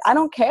I was like, I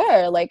don't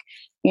care. Like,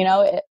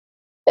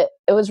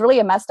 it was really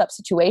a messed up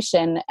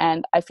situation.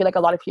 And I feel like a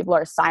lot of people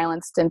are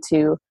silenced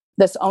into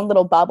this own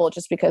little bubble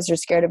just because they're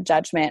scared of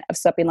judgment of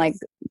something like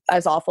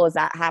as awful as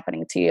that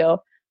happening to you.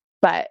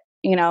 But,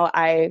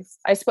 I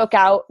spoke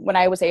out when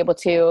I was able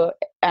to,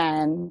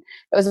 and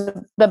it was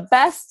the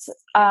best,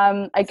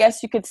 I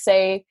guess you could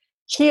say,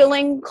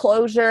 healing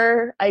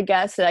closure, I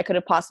guess, that I could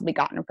have possibly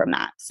gotten from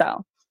that.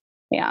 So,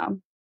 yeah.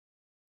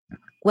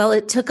 Well,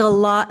 it took a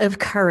lot of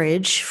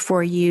courage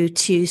for you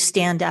to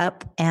stand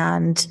up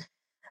and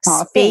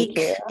speak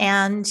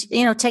and,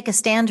 take a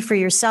stand for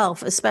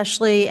yourself,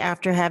 especially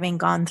after having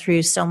gone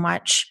through so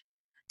much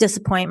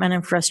disappointment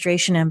and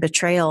frustration and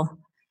betrayal.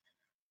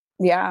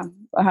 Yeah,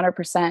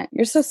 100%.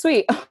 You're so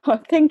sweet.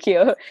 Thank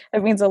you.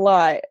 It means a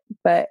lot.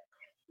 But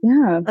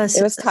yeah,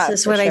 it was tough.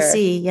 That's what I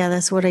see. Yeah,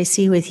 that's what I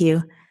see with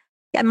you.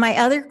 And my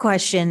other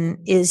question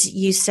is,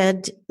 you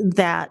said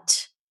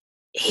that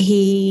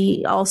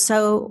he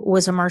also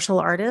was a martial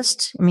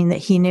artist. I mean, that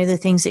he knew the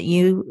things that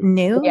you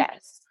knew.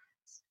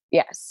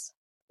 Yes.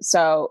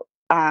 So,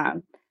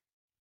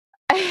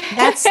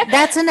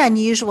 that's an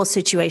unusual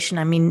situation.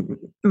 I mean,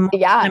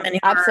 yeah,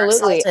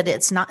 absolutely. Assaulted,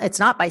 it's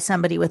not by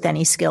somebody with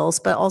any skills,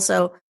 but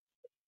also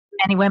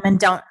many women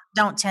don't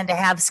tend to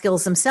have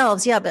skills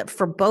themselves. Yeah, but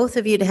for both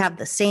of you to have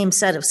the same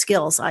set of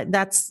skills,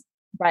 that's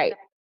right.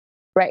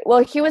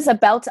 Well, he was a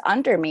belt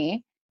under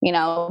me,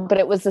 but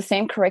it was the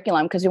same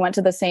curriculum because we went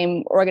to the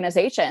same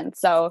organization.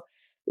 So,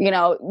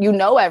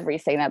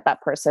 everything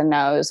that person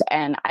knows.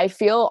 And I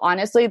feel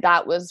honestly,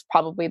 that was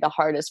probably the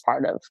hardest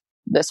part of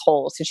this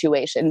whole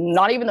situation.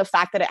 Not even the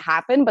fact that it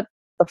happened, but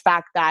the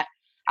fact that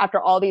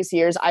after all these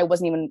years, I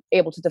wasn't even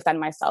able to defend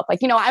myself. Like,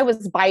 I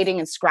was biting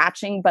and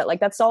scratching, but like,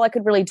 that's all I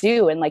could really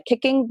do, and like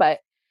kicking. But,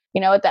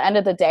 at the end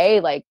of the day,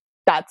 like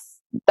that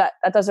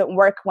doesn't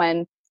work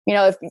when,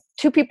 if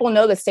two people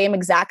know the same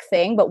exact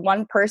thing, but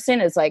one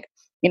person is like,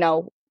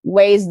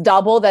 weighs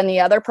double than the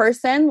other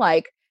person,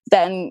 like,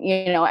 then,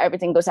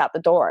 everything goes out the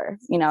door,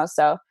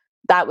 so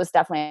that was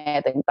definitely, I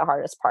think, the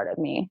hardest part of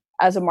me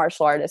as a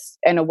martial artist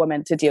and a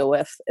woman to deal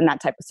with in that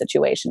type of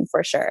situation,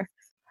 for sure.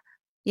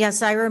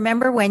 Yes, I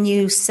remember when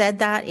you said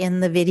that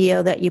in the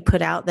video that you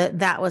put out,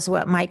 that was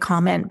what my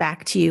comment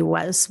back to you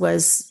was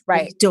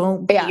right.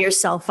 Don't beat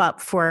yourself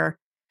up for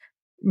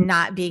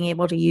not being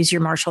able to use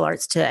your martial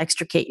arts to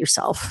extricate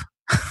yourself.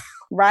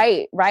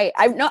 Right.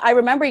 I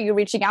remember you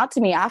reaching out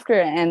to me after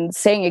and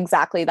saying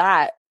exactly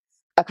that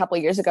a couple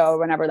of years ago, or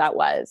whenever that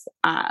was.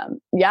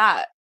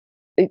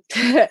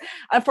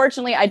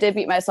 Unfortunately, I did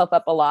beat myself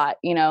up a lot.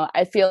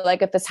 I feel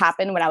like if this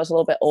happened when I was a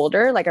little bit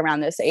older, like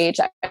around this age,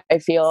 I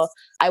feel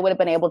I would have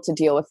been able to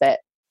deal with it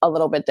a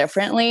little bit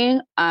differently.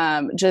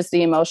 Just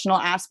the emotional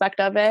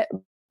aspect of it.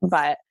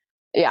 But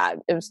yeah,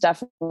 it was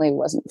definitely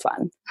wasn't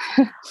fun.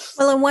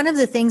 Well, and one of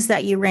the things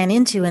that you ran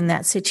into in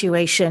that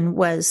situation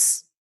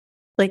was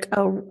like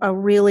a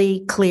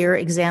really clear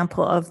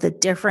example of the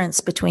difference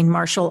between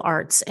martial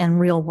arts and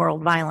real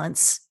world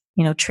violence,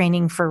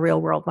 training for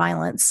real world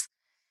violence.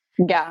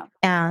 Yeah.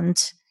 And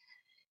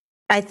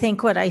I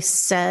think what I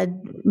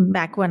said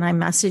back when I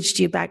messaged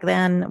you back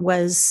then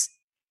was,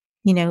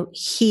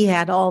 he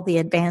had all the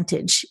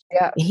advantage.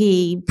 Yeah.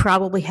 He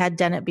probably had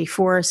done it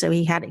before, so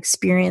he had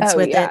experience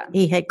with it.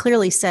 He had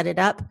clearly set it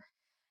up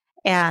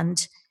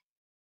and,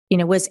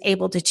 was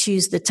able to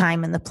choose the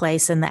time and the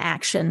place and the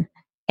action.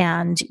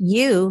 And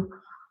you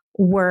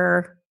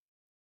were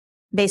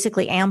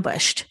basically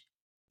ambushed.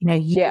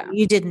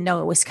 You didn't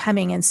know it was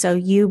coming. And so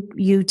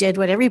you did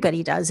what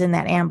everybody does in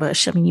that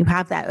ambush. I mean, you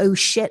have that, oh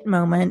shit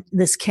moment.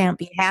 This can't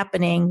be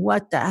happening.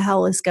 What the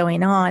hell is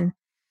going on?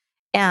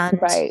 And,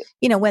 right.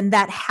 When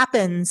that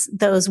happens,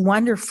 those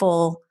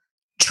wonderful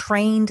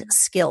trained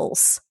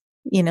skills,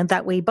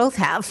 that we both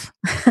have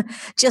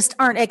just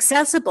aren't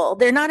accessible.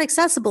 They're not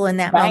accessible in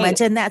that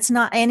moment. And that's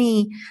not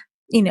any,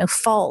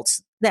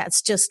 fault.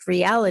 That's just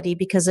reality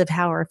because of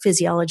how our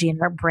physiology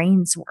and our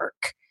brains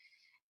work.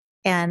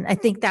 And I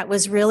think that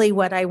was really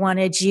what I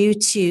wanted you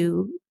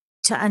to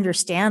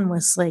understand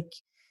was like,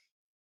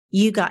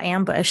 you got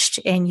ambushed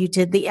and you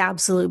did the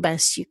absolute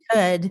best you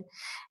could.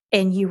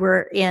 And you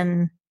were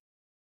in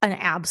an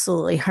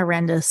absolutely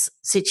horrendous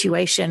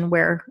situation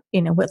where,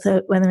 with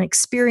an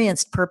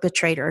experienced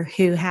perpetrator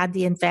who had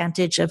the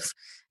advantage of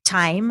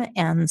time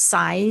and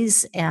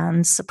size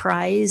and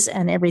surprise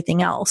and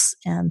everything else.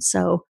 And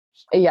so,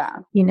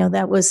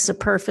 that was a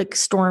perfect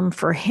storm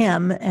for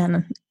him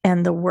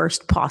and the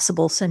worst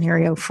possible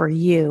scenario for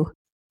you.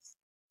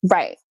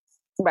 Right.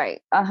 100%.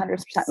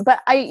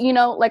 But I,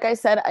 like I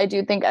said, I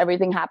do think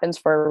everything happens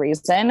for a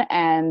reason.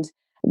 And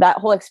that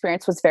whole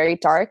experience was very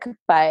dark,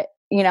 but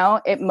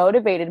it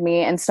motivated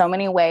me in so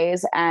many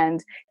ways.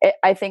 And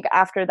I think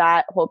after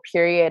that whole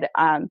period,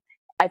 I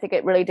think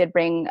it really did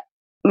bring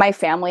my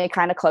family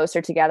kind of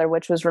closer together,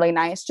 which was really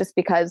nice just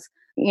because,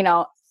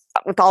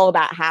 with all of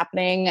that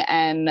happening.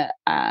 And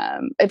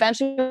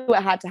eventually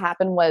what had to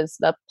happen was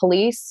the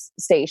police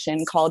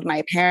station called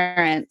my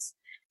parents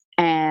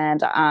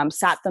and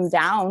sat them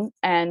down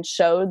and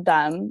showed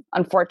them,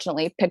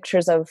 unfortunately,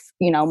 pictures of,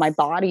 my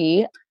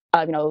body,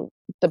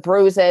 the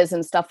bruises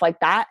and stuff like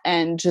that,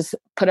 and just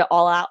put it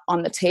all out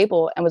on the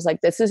table and was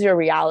like, this is your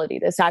reality.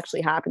 This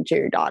actually happened to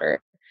your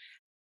daughter.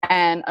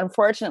 And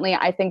unfortunately,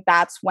 I think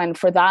that's when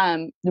for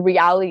them, the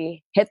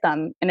reality hit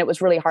them, and it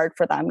was really hard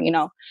for them.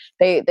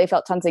 They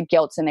felt tons of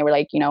guilt, and they were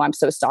like, I'm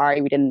so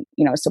sorry we didn't,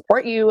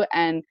 support you.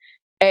 And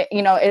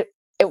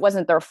it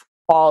wasn't their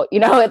fault.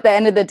 At the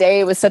end of the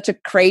day, it was such a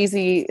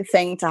crazy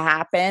thing to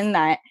happen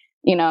that,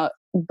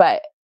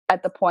 but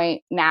at the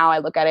point now I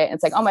look at it and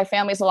it's like, oh, my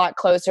family's a lot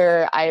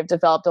closer. I've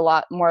developed a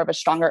lot more of a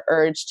stronger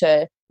urge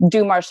to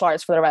do martial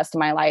arts for the rest of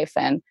my life.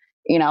 And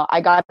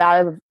I got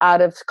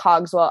out of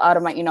Cogswell, out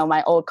of my,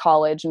 my old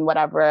college and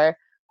whatever.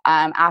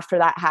 After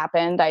that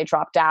happened, I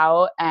dropped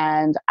out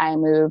and I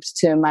moved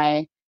to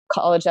my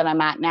college that I'm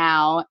at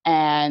now.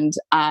 And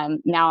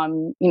now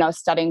I'm,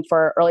 studying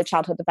for early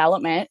childhood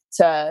development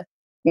to,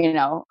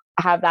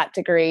 have that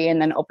degree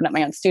and then open up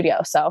my own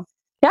studio. So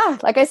yeah,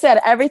 like I said,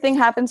 everything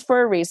happens for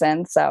a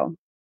reason. So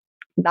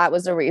that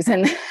was the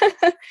reason.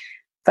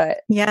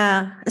 But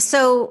yeah.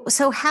 So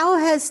how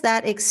has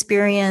that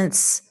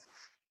experience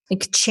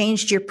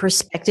changed your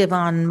perspective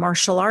on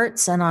martial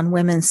arts and on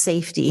women's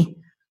safety?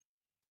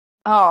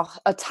 Oh,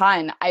 a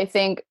ton. I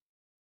think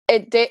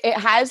it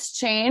has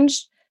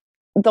changed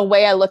the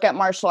way I look at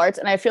martial arts.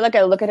 And I feel like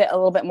I look at it a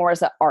little bit more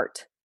as an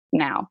art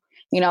now.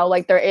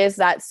 Like there is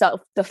that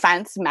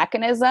self-defense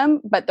mechanism,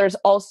 but there's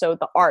also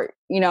the art,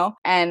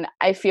 and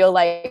I feel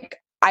like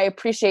I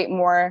appreciate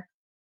more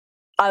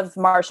of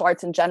martial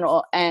arts in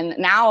general. And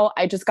now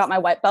I just got my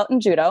white belt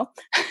in judo.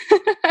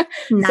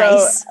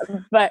 Nice.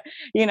 But,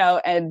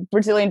 and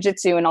Brazilian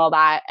jiu-jitsu and all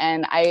that.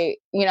 And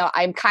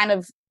I'm kind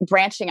of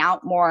branching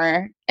out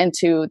more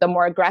into the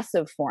more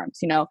aggressive forms,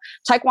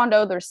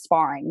 Taekwondo, there's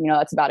sparring,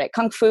 that's about it.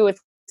 Kung Fu, it's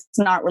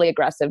not really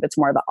aggressive. It's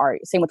more of the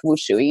art. Same with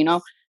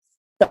Wushu,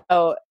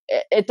 So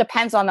it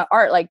depends on the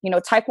art, like,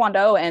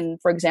 Taekwondo and,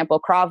 for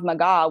example, Krav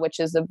Maga, which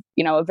is a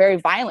very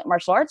violent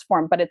martial arts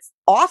form, but it's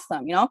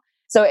awesome,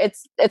 So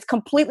it's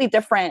completely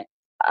different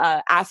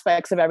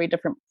aspects of every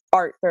different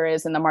art there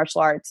is in the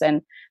martial arts.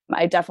 And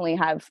I definitely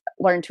have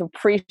learned to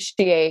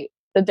appreciate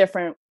the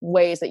different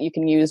ways that you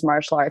can use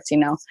martial arts,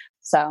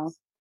 So,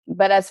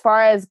 but as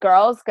far as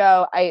girls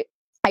go, I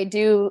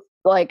do,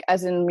 like,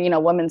 as in,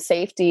 women's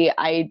safety,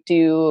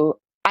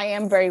 I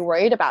am very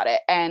worried about it.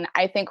 And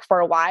I think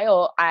for a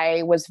while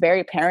I was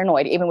very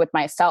paranoid, even with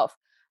myself.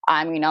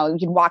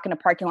 You'd walk in a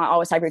parking lot,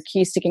 always have your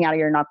keys sticking out of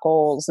your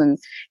knuckles. And,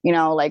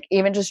 like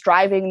even just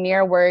driving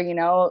near where,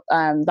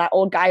 that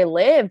old guy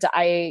lived,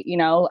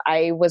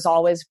 I was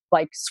always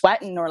like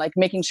sweating or like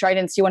making sure I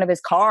didn't see one of his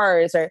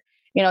cars or,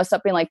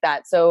 something like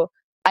that. So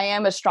I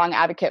am a strong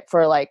advocate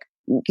for like,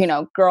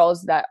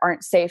 girls that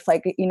aren't safe.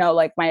 Like,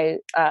 like my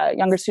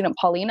younger student,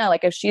 Paulina,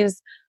 like if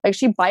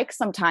she bikes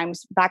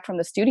sometimes back from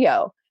the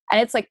studio and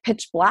it's like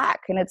pitch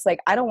black and it's like,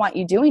 I don't want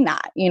you doing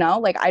that,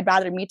 like I'd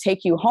rather me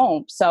take you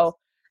home. So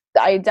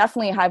I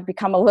definitely have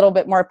become a little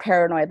bit more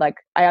paranoid. Like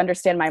I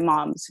understand my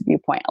mom's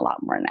viewpoint a lot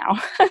more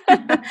now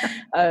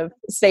of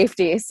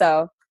safety.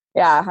 So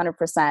yeah,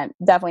 100%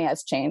 definitely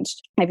has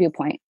changed my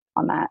viewpoint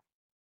on that.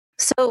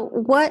 So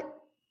what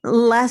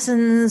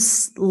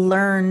lessons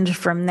learned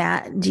from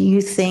that do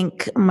you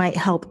think might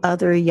help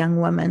other young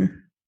women?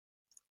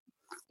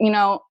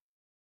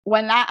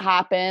 When that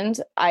happened,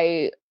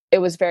 it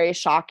was very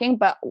shocking.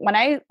 But when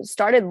I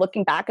started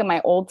looking back at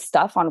my old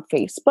stuff on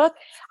Facebook,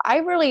 I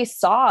really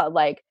saw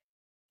like,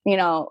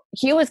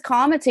 he was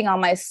commenting on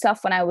my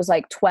stuff when I was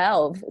like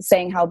 12,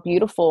 saying how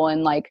beautiful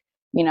and like,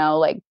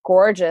 like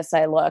gorgeous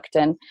I looked.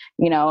 And,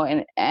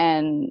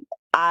 and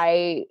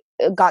I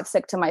got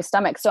sick to my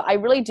stomach. So I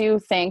really do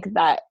think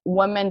that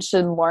women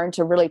should learn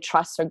to really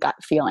trust their gut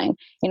feeling.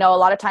 A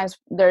lot of times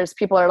there's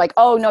people are like,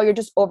 oh no, you're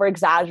just over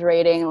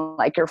exaggerating,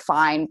 like you're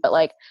fine. But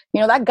like,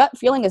 that gut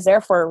feeling is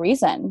there for a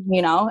reason,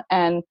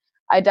 and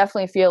I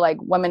definitely feel like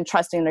women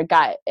trusting their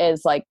gut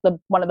is like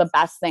one of the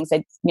best things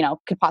they,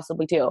 could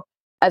possibly do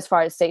as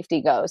far as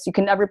safety goes. You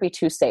can never be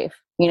too safe,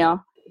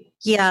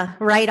 Yeah,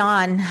 right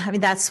on. I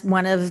mean, that's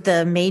one of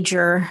the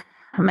major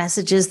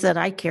messages that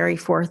I carry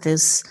forth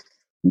is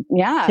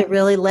to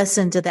really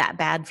listen to that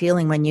bad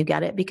feeling when you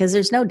get it, because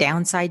there's no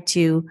downside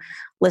to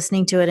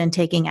listening to it and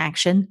taking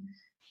action.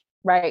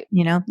 Right.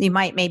 You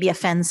might maybe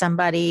offend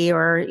somebody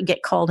or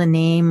get called a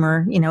name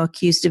or,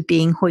 accused of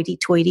being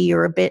hoity-toity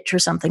or a bitch or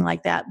something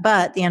like that.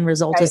 But the end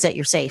result is that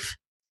you're safe.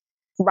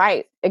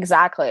 Right.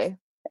 Exactly.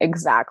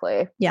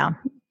 Yeah.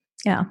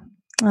 Yeah.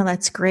 Well,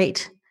 that's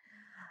great.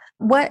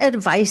 What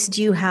advice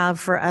do you have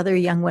for other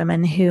young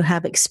women who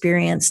have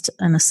experienced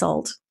an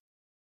assault?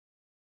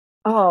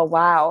 Oh,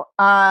 wow.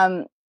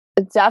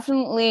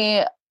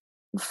 Definitely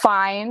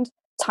find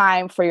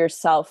time for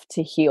yourself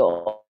to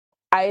heal.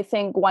 I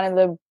think one of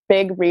the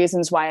big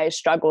reasons why I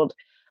struggled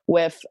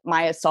with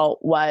my assault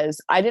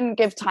was I didn't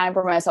give time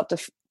for myself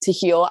to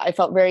heal. I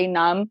felt very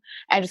numb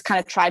and just kind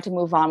of tried to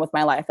move on with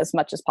my life as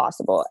much as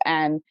possible.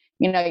 And,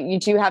 you know, you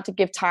do have to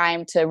give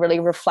time to really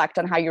reflect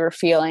on how you were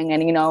feeling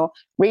and, you know,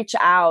 reach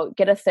out,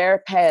 get a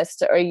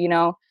therapist, or, you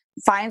know,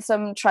 find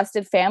some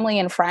trusted family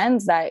and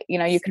friends that, you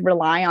know, you can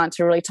rely on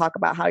to really talk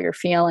about how you're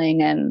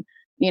feeling. And,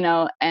 you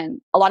know,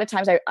 and a lot of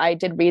times I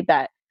did read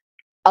that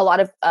a lot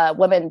of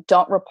women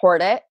don't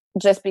report it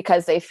just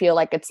because they feel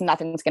like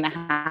nothing's going to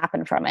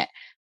happen from it,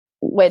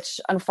 which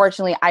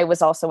unfortunately I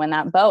was also in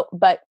that boat.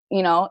 But,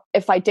 you know,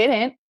 if I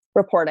didn't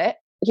report it,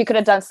 he could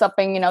have done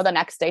something, you know, the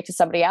next day to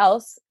somebody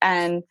else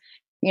and,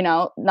 you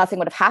know, nothing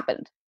would have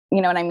happened.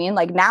 You know what I mean?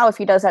 Like now, if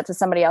he does that to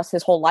somebody else,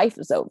 his whole life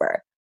is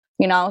over,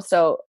 you know?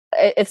 So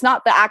it's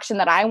not the action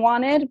that I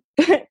wanted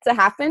to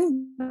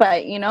happen,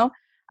 but, you know,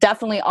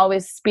 definitely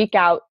always speak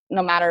out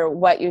no matter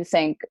what you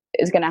think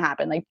is going to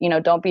happen. Like, you know,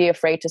 don't be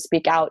afraid to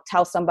speak out,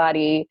 tell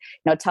somebody,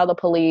 you know, tell the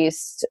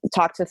police,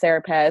 talk to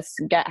therapists,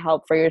 get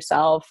help for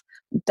yourself.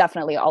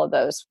 Definitely all of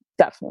those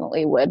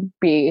definitely would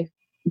be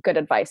good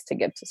advice to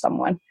give to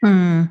someone.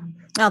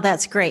 Oh,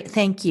 that's great.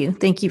 Thank you.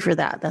 Thank you for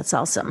that. That's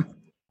awesome.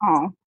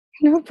 Oh,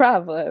 no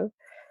problem.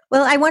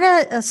 Well, I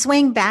want to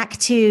swing back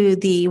to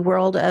the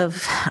world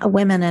of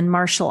women and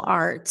martial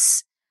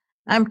arts.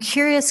 I'm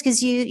curious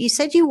because you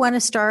said you want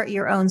to start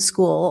your own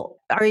school.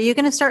 Are you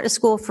going to start a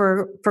school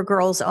for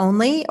girls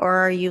only, or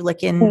are you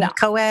looking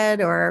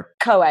co-ed or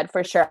co-ed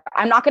for sure?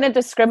 I'm not going to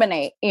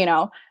discriminate, you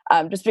know,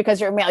 just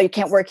because you're male, you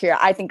can't work here.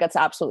 I think that's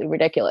absolutely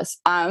ridiculous.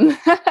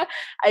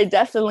 I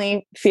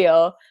definitely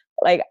feel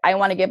like I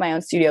want to get my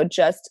own studio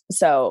just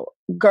so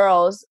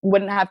girls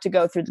wouldn't have to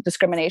go through the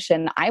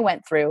discrimination I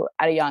went through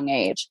at a young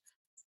age.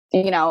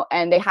 You know,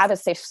 and they have a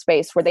safe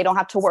space where they don't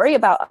have to worry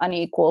about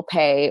unequal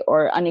pay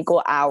or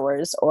unequal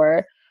hours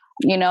or,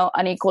 you know,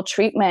 unequal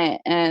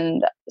treatment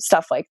and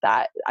stuff like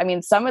that. I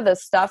mean, some of the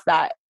stuff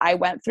that I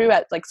went through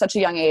at like such a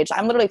young age,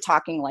 I'm literally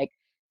talking like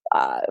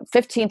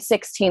 15,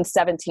 16,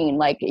 17,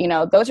 like, you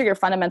know, those are your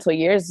fundamental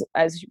years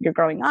as you're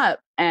growing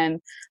up.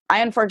 And I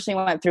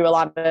unfortunately went through a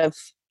lot of,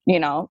 you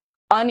know,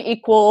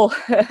 unequal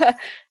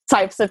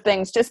types of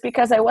things just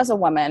because I was a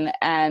woman,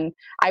 and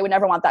I would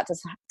never want that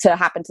to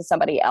happen to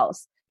somebody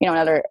else, you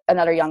know,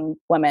 another young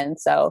woman.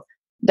 So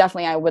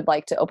definitely I would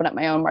like to open up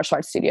my own martial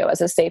arts studio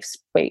as a safe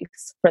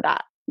space for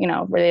that, you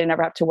know, where they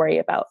never have to worry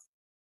about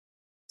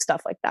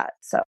stuff like that.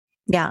 So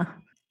yeah.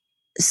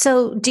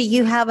 So do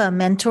you have a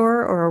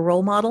mentor or a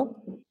role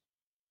model?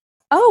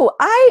 Oh,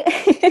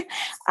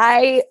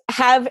 I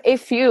have a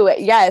few.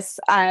 Yes.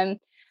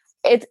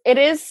 It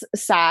is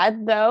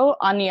sad though.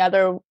 On the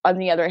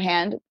other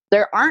hand,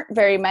 there aren't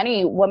very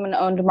many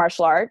women-owned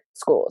martial art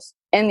schools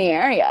in the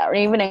area or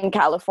even in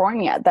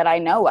California that I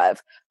know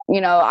of. You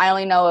know, I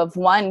only know of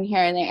one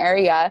here in the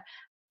area.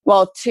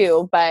 Well,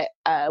 two, but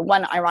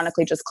one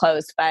ironically just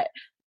closed. But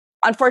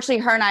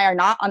unfortunately, her and I are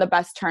not on the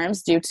best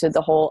terms due to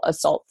the whole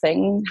assault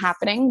thing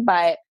happening.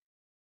 But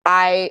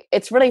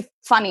it's really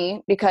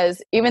funny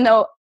because even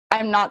though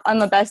I'm not on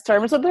the best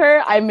terms with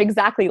her, I'm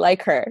exactly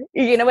like her.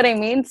 You know what I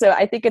mean? So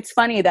I think it's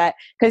funny that,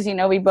 because, you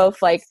know, we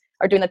both like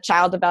are doing the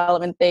child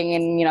development thing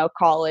in, you know,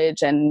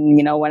 college and,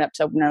 you know, went up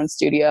to open our own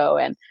studio.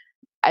 And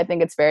I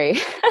think it's very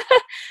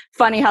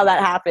funny how that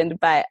happened.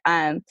 But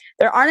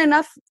there aren't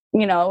enough,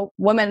 you know,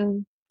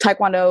 women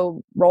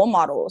Taekwondo role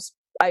models,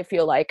 I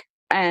feel like.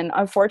 And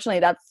unfortunately,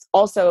 that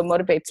also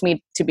motivates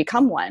me to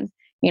become one,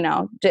 you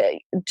know,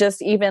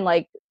 just even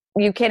like,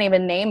 you can't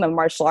even name a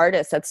martial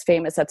artist that's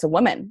famous that's a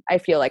woman, I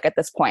feel like, at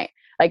this point.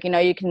 Like, you know,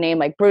 you can name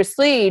like Bruce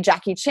Lee,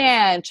 Jackie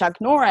Chan, Chuck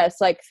Norris.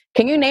 Like,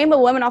 can you name a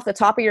woman off the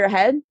top of your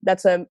head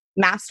that's a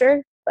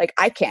master? Like,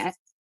 I can't.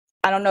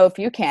 I don't know if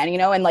you can, you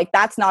know, and like,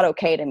 that's not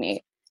okay to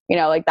me. You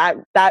know, like that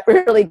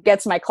really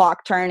gets my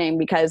clock turning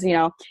because, you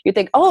know, you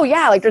think, oh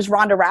yeah, like there's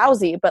Ronda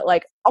Rousey, but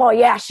like, oh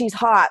yeah, she's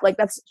hot. Like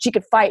she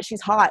could fight.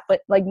 She's hot.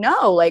 But like,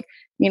 no, like,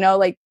 you know,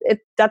 like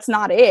that's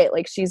not it.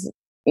 Like she's,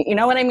 you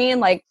know what I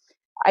mean? Like,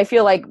 I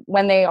feel like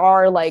when they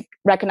are like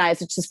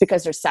recognized, it's just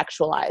because they're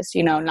sexualized,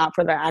 you know, not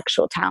for their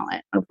actual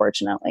talent,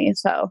 unfortunately.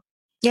 So,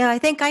 yeah, I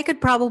think I could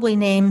probably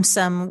name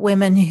some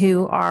women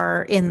who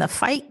are in the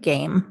fight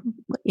game,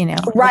 you know,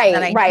 right,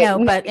 that I right.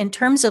 know, but in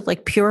terms of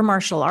like pure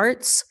martial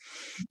arts,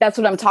 that's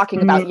what I'm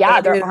talking about. Yeah,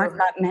 there aren't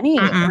that many,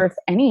 or if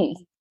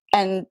any.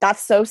 And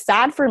that's so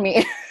sad for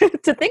me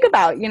to think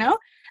about, you know,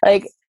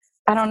 like,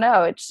 I don't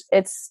know.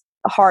 It's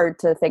hard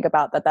to think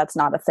about that that's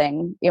not a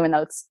thing, even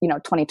though it's, you know,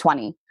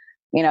 2020.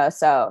 You know,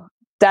 so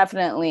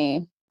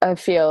definitely I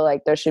feel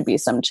like there should be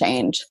some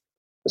change.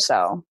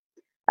 So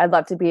I'd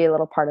love to be a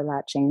little part of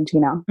that change, you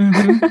know.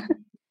 Mm-hmm.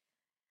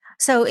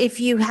 So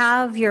if you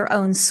have your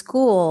own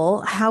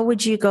school, how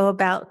would you go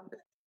about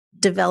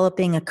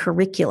developing a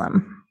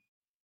curriculum?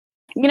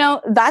 You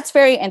know, that's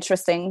very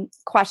interesting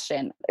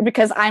question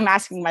because I'm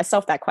asking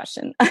myself that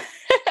question.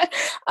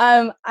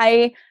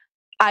 I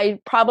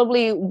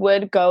probably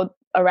would go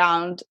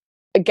around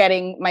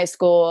getting my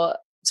school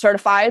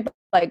certified,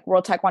 like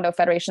World Taekwondo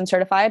Federation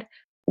certified,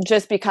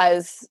 just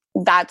because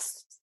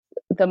that's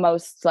the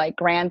most like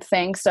grand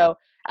thing. So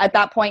at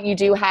that point you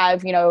do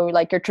have, you know,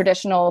 like your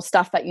traditional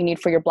stuff that you need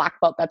for your black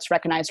belt that's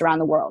recognized around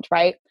the world,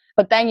 right?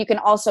 But then you can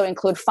also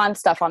include fun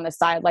stuff on the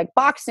side, like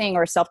boxing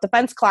or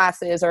self-defense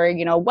classes or,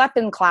 you know,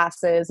 weapon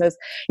classes, as,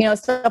 you know,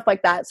 stuff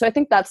like that. So I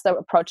think that's the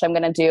approach I'm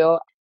going to do,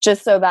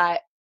 just so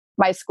that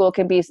my school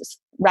can be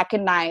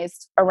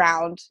recognized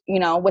around, you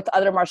know, with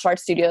other martial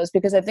arts studios.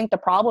 Because I think the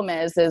problem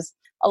is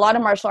a lot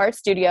of martial arts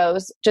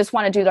studios just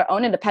want to do their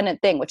own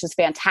independent thing, which is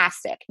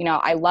fantastic. You know,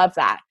 I love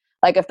that.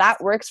 Like if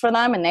that works for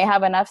them and they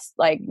have enough,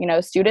 like, you know,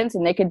 students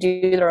and they could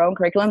do their own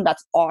curriculum,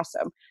 that's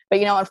awesome. But,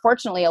 you know,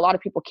 unfortunately, a lot of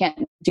people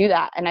can't do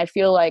that. And I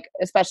feel like,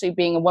 especially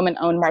being a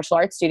woman-owned martial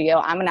arts studio,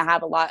 I'm going to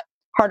have a lot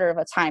harder of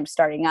a time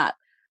starting up.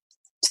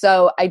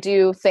 So I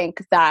do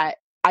think that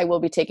I will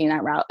be taking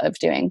that route of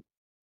doing,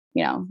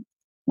 you know,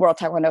 World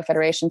Taekwondo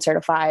Federation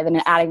certified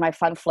and adding my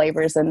fun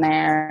flavors in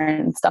there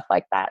and stuff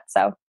like that.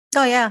 So.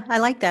 Oh yeah, I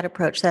like that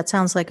approach. That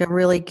sounds like a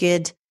really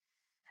good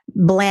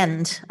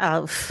blend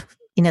of,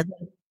 you know,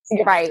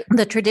 right,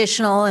 the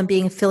traditional and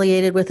being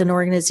affiliated with an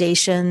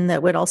organization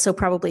that would also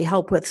probably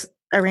help with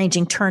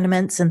arranging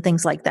tournaments and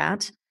things like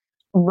that.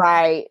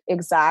 Right,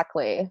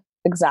 exactly.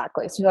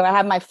 So I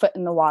have my foot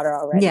in the water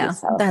already. Yeah,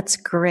 so. That's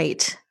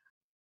great.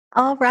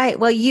 All right.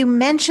 Well, you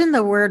mentioned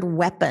the word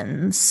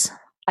weapons.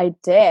 I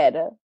did.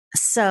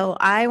 So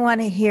I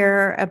want to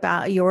hear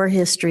about your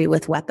history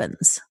with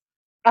weapons.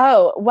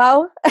 Oh,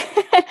 well,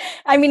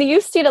 I mean,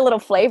 you've seen a little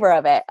flavor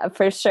of it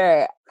for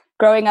sure.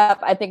 Growing up,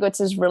 I think what's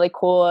is really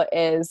cool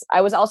is, I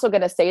was also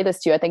going to say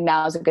this to you. I think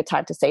now is a good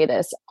time to say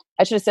this.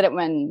 I should have said it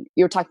when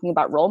you were talking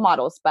about role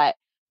models, but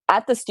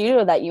at the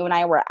studio that you and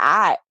I were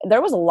at,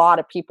 there was a lot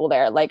of people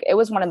there. Like it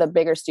was one of the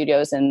bigger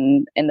studios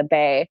in the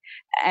Bay.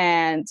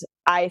 And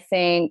I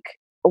think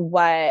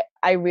what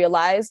I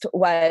realized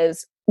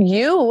was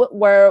you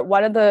were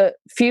one of the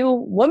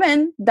few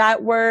women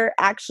that were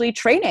actually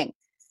training.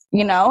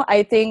 You know,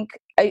 I think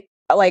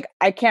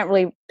I can't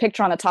really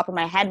picture on the top of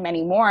my head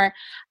many more,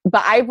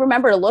 but I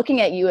remember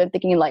looking at you and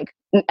thinking like,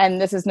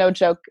 and this is no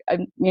joke,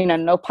 you know,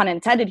 no pun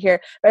intended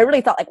here, but I really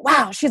thought like,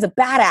 wow, she's a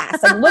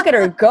badass. Like, look at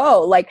her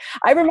go. Like,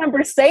 I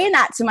remember saying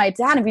that to my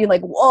dad and being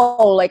like,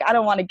 whoa, like, I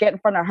don't want to get in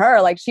front of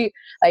her. Like she,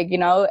 like, you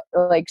know,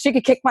 like she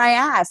could kick my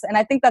ass. And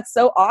I think that's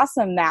so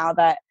awesome now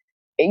that,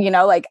 you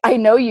know, like I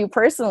know you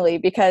personally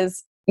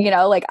because, you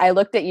know, like I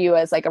looked at you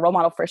as like a role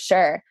model for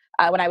sure.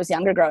 When I was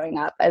younger growing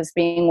up, as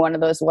being one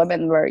of those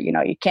women where, you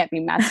know, you can't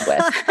be messed with.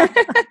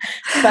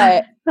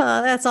 But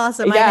oh, that's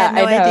awesome. Yeah,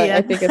 I had no idea.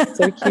 I think it's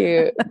so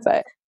cute.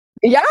 But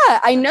yeah,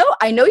 I know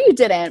you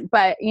didn't,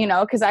 but you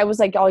know, cause I was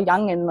like all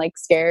young and like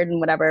scared and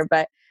whatever,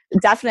 but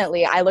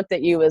definitely I looked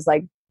at you as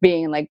like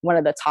being like one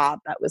of the top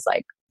that was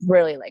like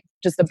really like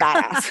just a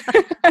badass.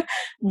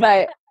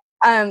 But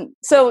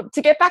so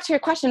to get back to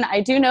your question,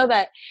 I do know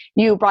that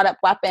you brought up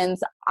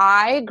weapons.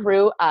 I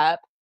grew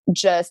up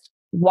just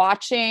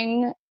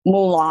watching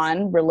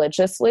Mulan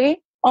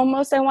religiously,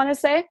 almost, I want to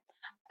say.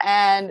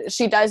 And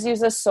she does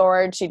use a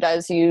sword. She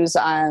does use,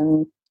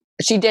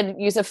 she did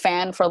use a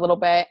fan for a little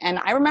bit. And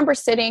I remember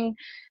sitting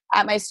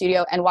at my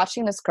studio and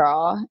watching this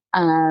girl.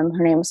 Her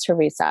name was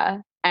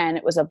Teresa. And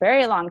it was a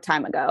very long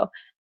time ago.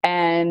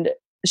 And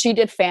she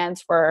did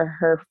fans for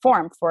her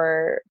form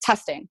for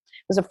testing.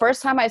 It was the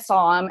first time I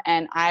saw them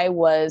and I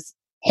was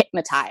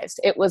hypnotized.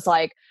 It was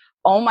like,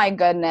 oh my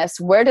goodness,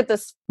 where did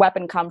this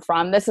weapon come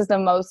from? This is the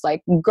most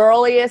like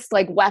girliest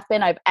like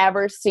weapon I've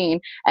ever seen.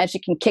 And she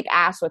can kick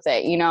ass with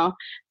it, you know?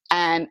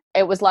 And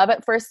it was love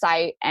at first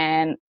sight.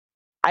 And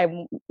I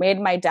made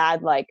my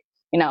dad like,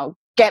 you know,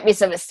 get me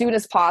some as soon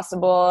as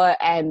possible.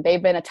 And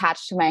they've been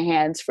attached to my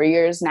hands for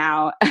years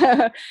now.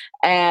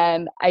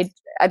 And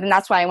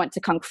that's why I went to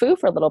Kung Fu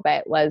for a little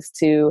bit, was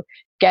to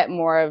get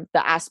more of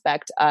the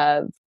aspect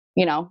of,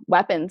 you know,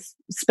 weapons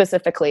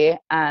specifically.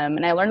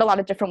 And I learned a lot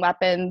of different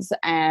weapons.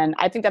 And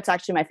I think that's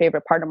actually my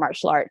favorite part of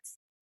martial arts,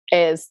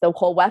 is the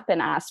whole weapon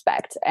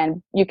aspect.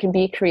 And you can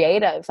be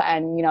creative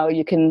and, you know,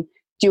 you can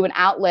do an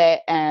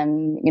outlet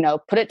and, you know,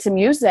 put it to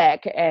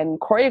music and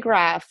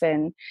choreograph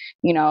and,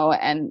 you know,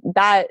 and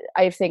that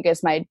I think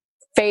is my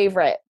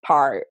favorite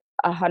part,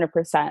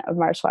 100% of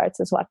martial arts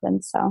is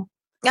weapons. So.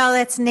 Oh,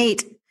 that's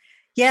neat.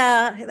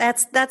 Yeah,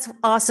 that's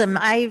awesome.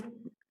 I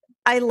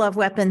love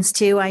weapons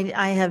too.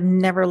 I have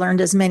never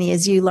learned as many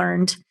as you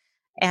learned.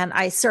 And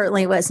I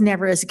certainly was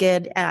never as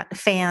good at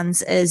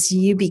fans as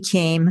you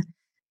became.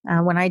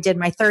 When I did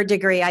my third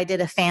degree, I did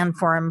a fan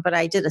for him, but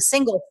I did a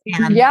single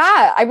fan.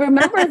 Yeah, I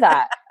remember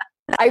that.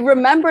 I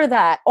remember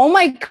that. Oh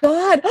my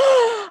God.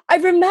 I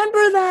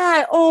remember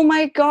that. Oh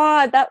my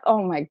God.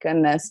 Oh my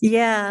goodness.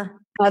 Yeah.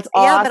 That's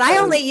awesome. Yeah, but I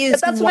only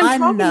used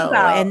one though.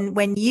 About. And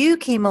when you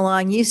came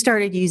along, you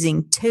started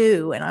using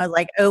two. And I was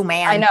like, oh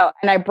man. I know.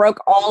 And I broke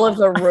all of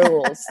the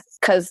rules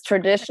because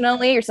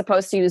traditionally you're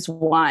supposed to use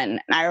one.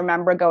 And I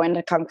remember going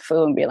to Kung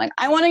Fu and being like,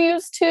 I want to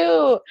use two.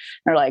 And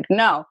they're like,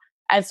 no.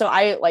 And so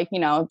I like, you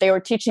know, they were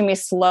teaching me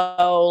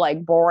slow,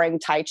 like boring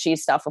Tai Chi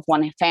stuff with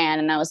one fan.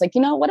 And I was like,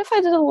 you know, what if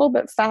I did a little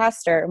bit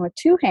faster with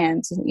two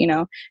hands, you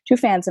know, two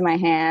fans in my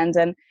hands?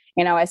 And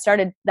I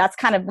started, that's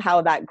kind of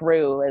how that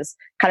grew, is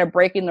kind of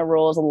breaking the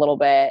rules a little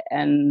bit.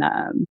 And,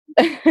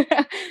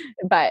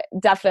 but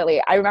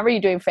definitely, I remember you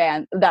doing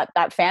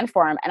that fan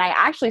forum. And I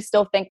actually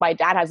still think my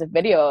dad has a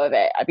video of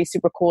it. I'd be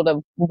super cool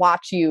to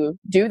watch you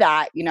do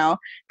that,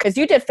 cause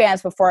you did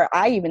fans before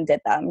I even did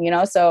them,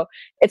 so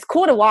it's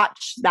cool to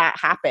watch that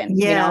happen.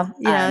 Yeah.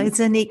 It's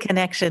a neat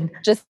connection.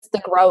 Just the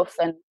growth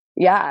and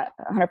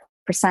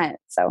 100%.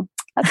 So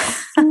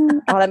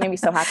that made me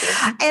so happy.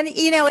 And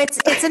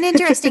it's an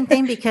interesting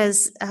thing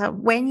because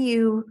when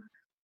you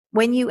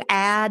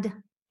add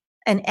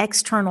an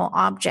external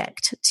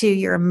object to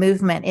your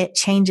movement, it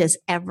changes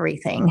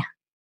everything.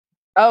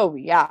 Oh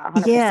yeah,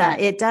 100%. Yeah,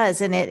 it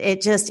does, and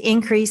it just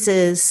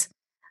increases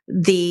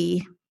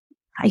the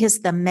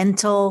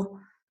mental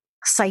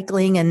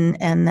cycling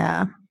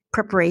and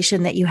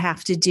preparation that you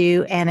have to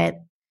do, and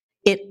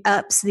it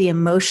ups the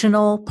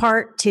emotional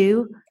part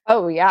too.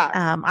 Oh yeah.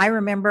 I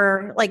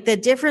remember like the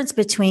difference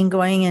between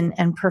going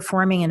and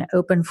performing an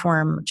open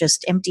form,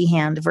 just empty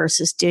hand,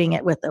 versus doing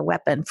it with a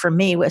weapon for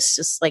me was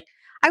just like,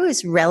 I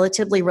was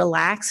relatively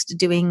relaxed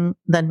doing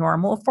the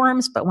normal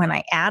forms, but when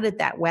I added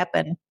that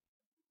weapon,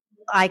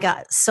 I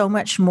got so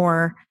much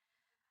more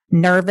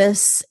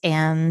nervous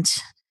and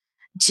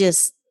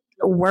just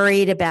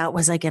worried about,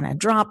 was I going to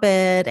drop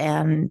it?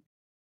 And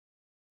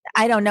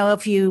I don't know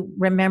if you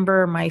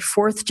remember my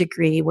 4th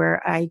degree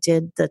where I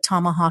did the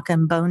tomahawk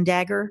and bone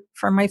dagger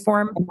for my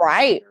form.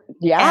 Right.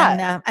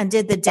 Yeah. And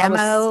did the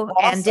demo awesome.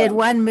 And did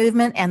one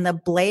movement, and the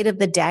blade of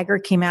the dagger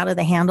came out of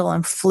the handle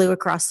and flew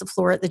across the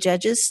floor at the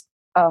judges.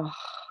 Oh,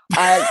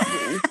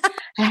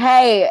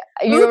 hey,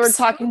 you were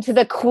talking to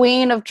the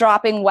queen of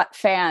dropping wet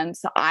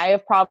fans. I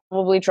have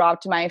probably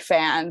dropped my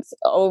fans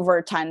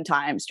over 10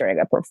 times during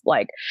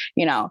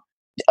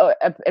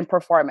in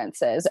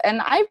performances.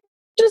 And I've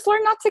just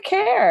learned not to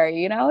care.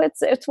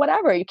 It's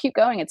whatever. You keep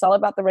going. It's all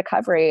about the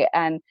recovery.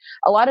 And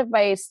a lot of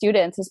my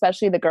students,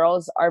 especially the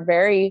girls, are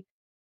very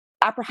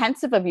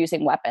apprehensive of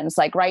using weapons.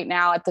 Like right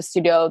now at the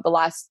studio, the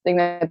last thing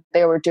that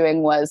they were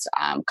doing was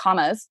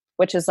commas,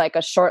 which is like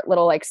a short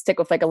little like stick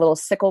with like a little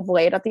sickle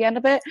blade at the end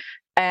of it.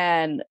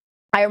 And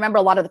I remember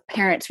a lot of the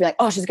parents be like,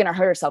 oh, she's going to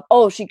hurt herself.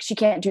 Oh, she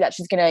can't do that.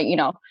 She's going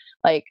to,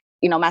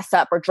 mess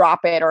up or drop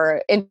it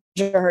or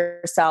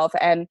injure herself.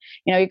 And,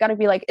 you got to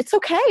be like, it's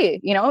okay.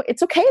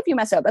 It's okay if you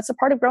mess up. That's a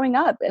part of growing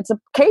up. It's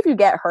okay if you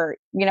get hurt,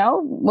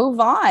 move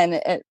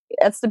on.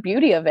 That's the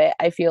beauty of it,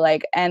 I feel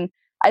like. And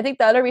I think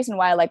the other reason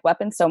why I like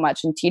weapons so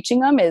much and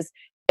teaching them is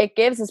it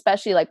gives,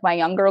 especially like my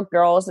younger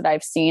girls that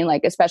I've seen,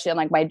 like especially on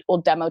like my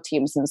old demo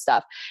teams and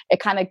stuff, it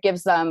kind of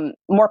gives them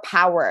more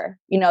power,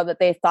 that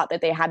they thought that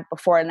they had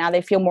before. And now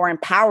they feel more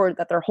empowered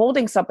that they're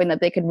holding something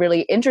that they could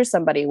really injure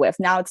somebody with.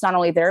 Now it's not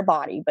only their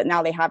body, but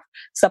now they have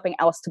something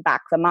else to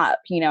back them up,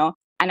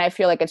 And I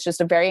feel like it's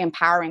just a very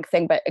empowering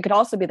thing, but it could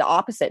also be the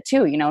opposite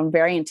too,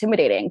 very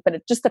intimidating, but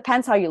it just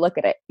depends how you look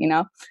at it,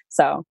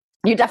 So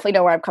you definitely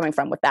know where I'm coming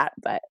from with that,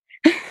 but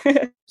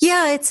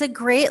yeah, it's a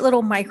great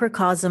little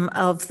microcosm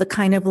of the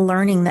kind of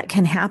learning that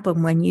can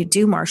happen when you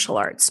do martial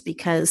arts,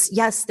 because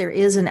yes, there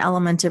is an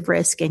element of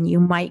risk and you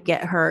might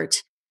get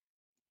hurt.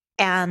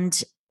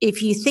 And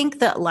if you think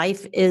that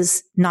life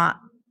is not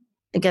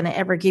going to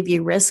ever give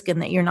you risk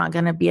and that you're not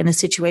going to be in a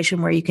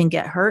situation where you can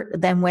get hurt,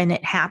 then when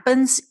it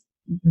happens,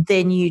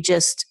 then you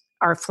just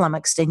are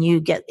flummoxed and you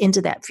get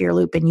into that fear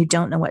loop and you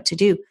don't know what to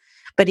do.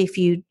 But if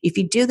you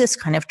do this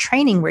kind of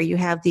training where you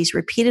have these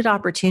repeated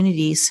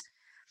opportunities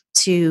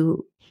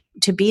to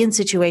be in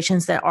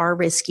situations that are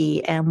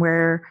risky and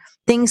where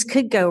things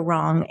could go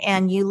wrong,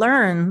 and you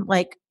learn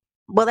like,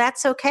 well,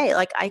 that's okay.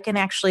 Like I can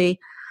actually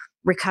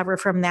recover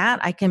from that.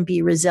 I can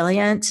be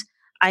resilient.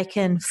 I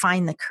can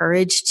find the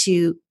courage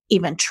to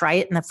even try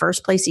it in the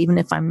first place, even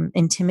if I'm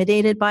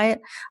intimidated by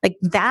it. Like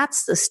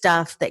that's the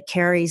stuff that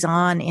carries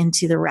on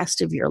into the rest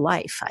of your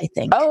life, I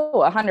think.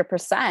 Oh,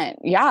 100%.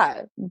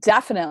 Yeah,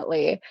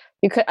 definitely.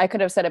 I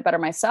could have said it better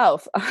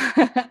myself.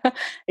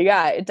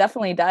 Yeah, it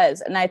definitely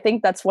does. And I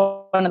think that's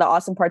one of the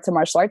awesome parts of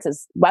martial arts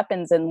is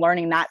weapons and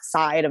learning that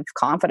side of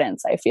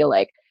confidence, I feel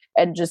like.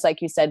 And just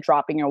like you said,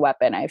 dropping your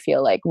weapon, I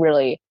feel like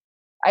really,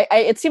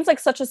 it seems like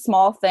such a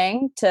small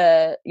thing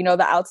to,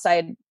 the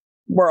outside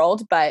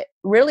world, but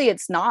really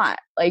it's not.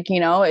 Like,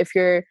 if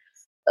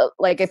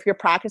you're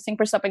practicing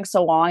for something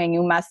so long and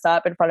you mess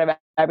up in front of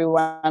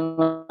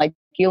everyone, like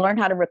you learn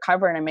how to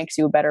recover and it makes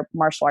you a better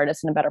martial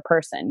artist and a better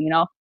person,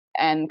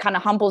 and kind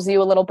of humbles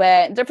you a little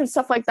bit and different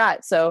stuff like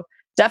that. So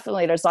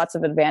definitely there's lots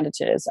of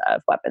advantages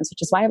of weapons,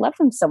 which is why I love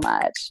them so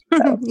much.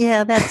 So.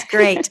 Yeah, that's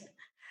great.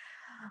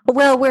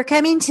 Well, we're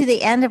coming to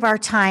the end of our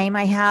time.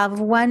 I have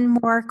one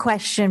more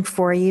question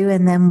for you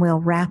and then we'll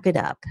wrap it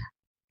up.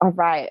 All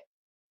right.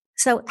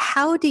 So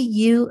how do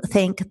you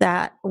think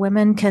that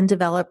women can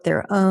develop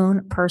their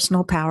own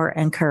personal power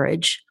and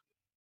courage?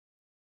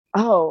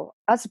 Oh,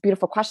 that's a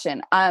beautiful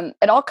question.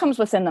 It all comes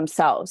within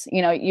themselves.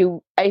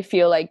 I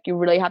feel like you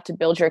really have to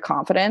build your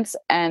confidence,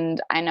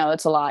 and I know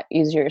it's a lot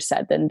easier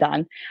said than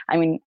done. I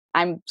mean,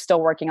 I'm still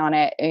working on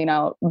it,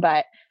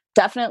 but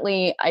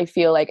definitely, I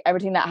feel like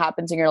everything that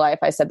happens in your life,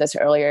 I said this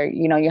earlier,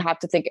 you have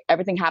to think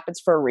everything happens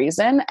for a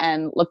reason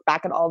and look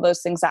back at all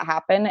those things that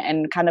happen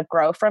and kind of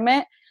grow from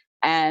it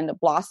and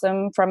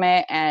blossom from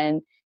it,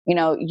 and,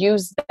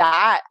 use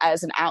that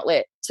as an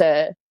outlet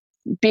to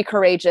be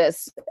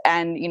courageous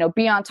and,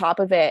 be on top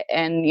of it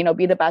and,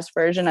 be the best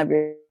version of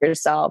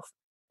yourself.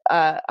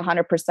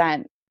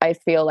 100%. I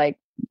feel like,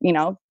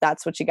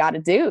 that's what you got to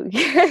do.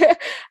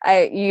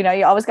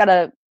 You always got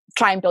to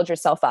try and build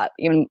yourself up,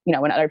 even,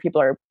 when other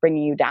people are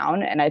bringing you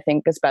down. And I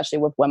think especially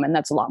with women,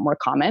 that's a lot more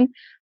common,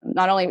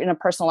 not only in a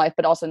personal life,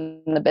 but also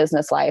in the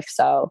business life.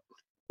 So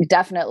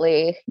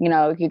definitely,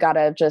 you got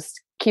to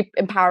just keep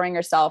empowering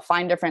yourself,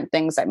 find different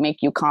things that make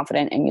you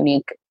confident and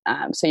unique,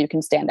 so you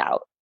can stand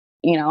out.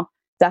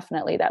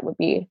 Definitely that would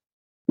be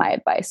my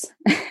advice.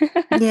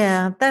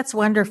 Yeah, that's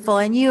wonderful.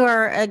 And you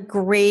are a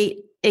great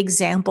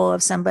example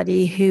of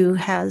somebody who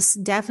has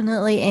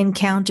definitely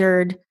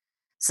encountered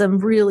some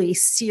really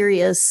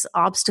serious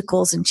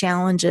obstacles and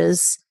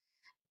challenges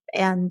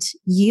and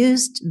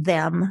used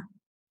them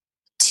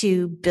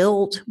to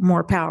build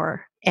more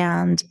power,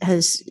 and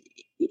has,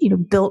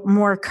 built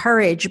more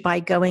courage by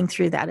going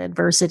through that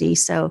adversity.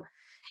 So,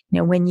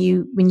 when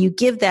you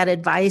give that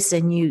advice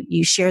and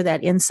you share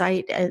that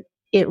insight,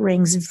 it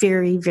rings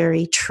very,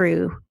 very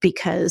true,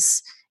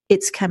 because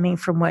it's coming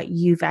from what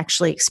you've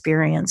actually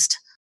experienced.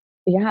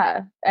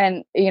 Yeah.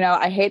 And,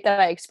 I hate that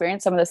I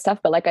experienced some of this stuff,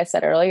 but like I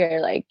said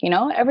earlier,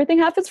 everything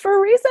happens for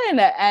a reason.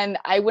 And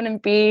I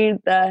wouldn't be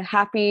the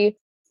happy,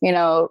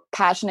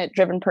 passionate,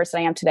 driven person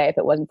I am today if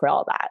it wasn't for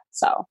all that.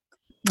 So.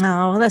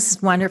 Oh, this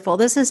is wonderful.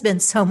 This has been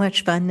so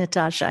much fun,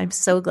 Natasha. I'm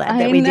so glad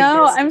that we did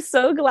this. I'm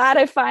so glad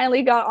I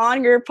finally got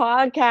on your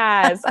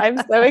podcast. I'm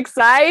so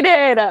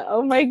excited.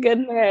 Oh my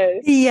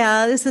goodness.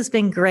 Yeah, this has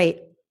been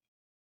great.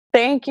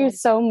 Thank you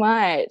so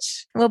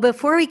much. Well,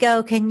 before we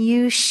go, can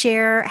you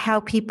share how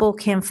people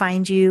can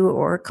find you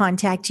or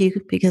contact you?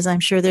 Because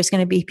I'm sure there's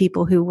going to be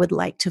people who would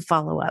like to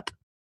follow up.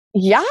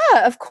 Yeah,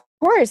 of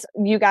course.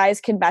 You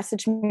guys can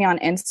message me on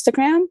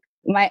Instagram.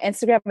 My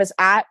Instagram is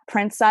at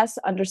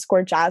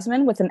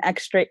princess_Jasmine with an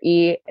extra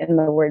E in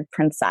the word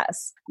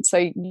princess.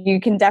 So you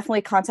can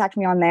definitely contact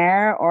me on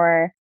there,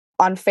 or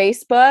on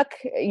Facebook.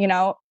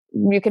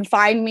 You can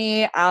find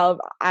me. I'll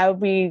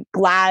be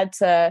glad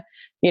to,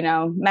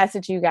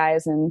 message you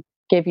guys and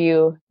give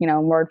you,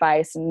 more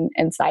advice and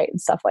insight and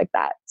stuff like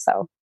that.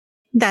 So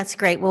that's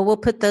great. Well, we'll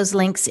put those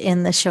links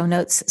in the show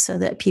notes so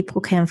that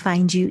people can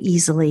find you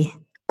easily.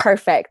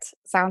 Perfect.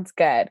 Sounds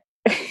good.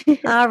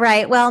 All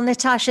right. Well,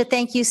 Natasha,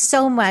 thank you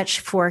so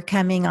much for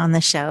coming on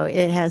the show.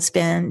 It has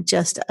been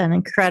just an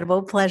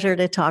incredible pleasure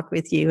to talk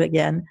with you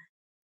again.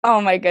 Oh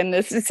my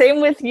goodness.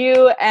 Same with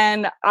you.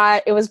 And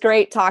it was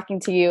great talking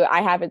to you.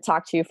 I haven't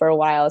talked to you for a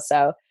while.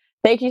 So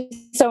thank you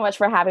so much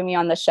for having me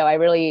on the show. I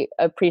really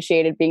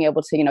appreciated being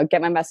able to,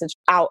 get my message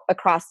out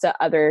across to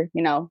other,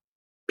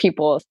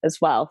 people as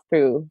well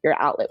through your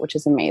outlet, which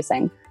is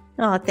amazing.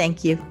 Oh,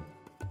 thank you.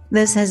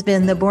 This has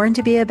been the Born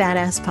to be a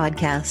Badass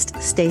podcast.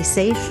 Stay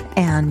safe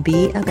and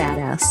be a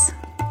badass.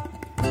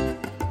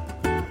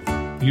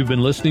 You've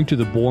been listening to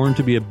the Born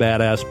to be a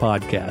Badass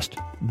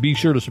podcast. Be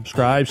sure to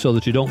subscribe so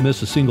that you don't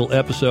miss a single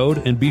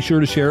episode, and be sure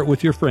to share it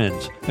with your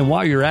friends. And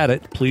while you're at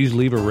it, please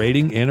leave a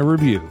rating and a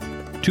review.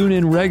 Tune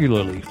in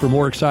regularly for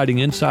more exciting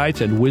insights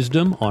and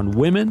wisdom on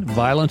women,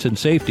 violence, and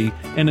safety.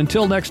 And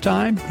until next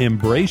time,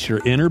 embrace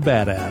your inner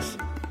badass.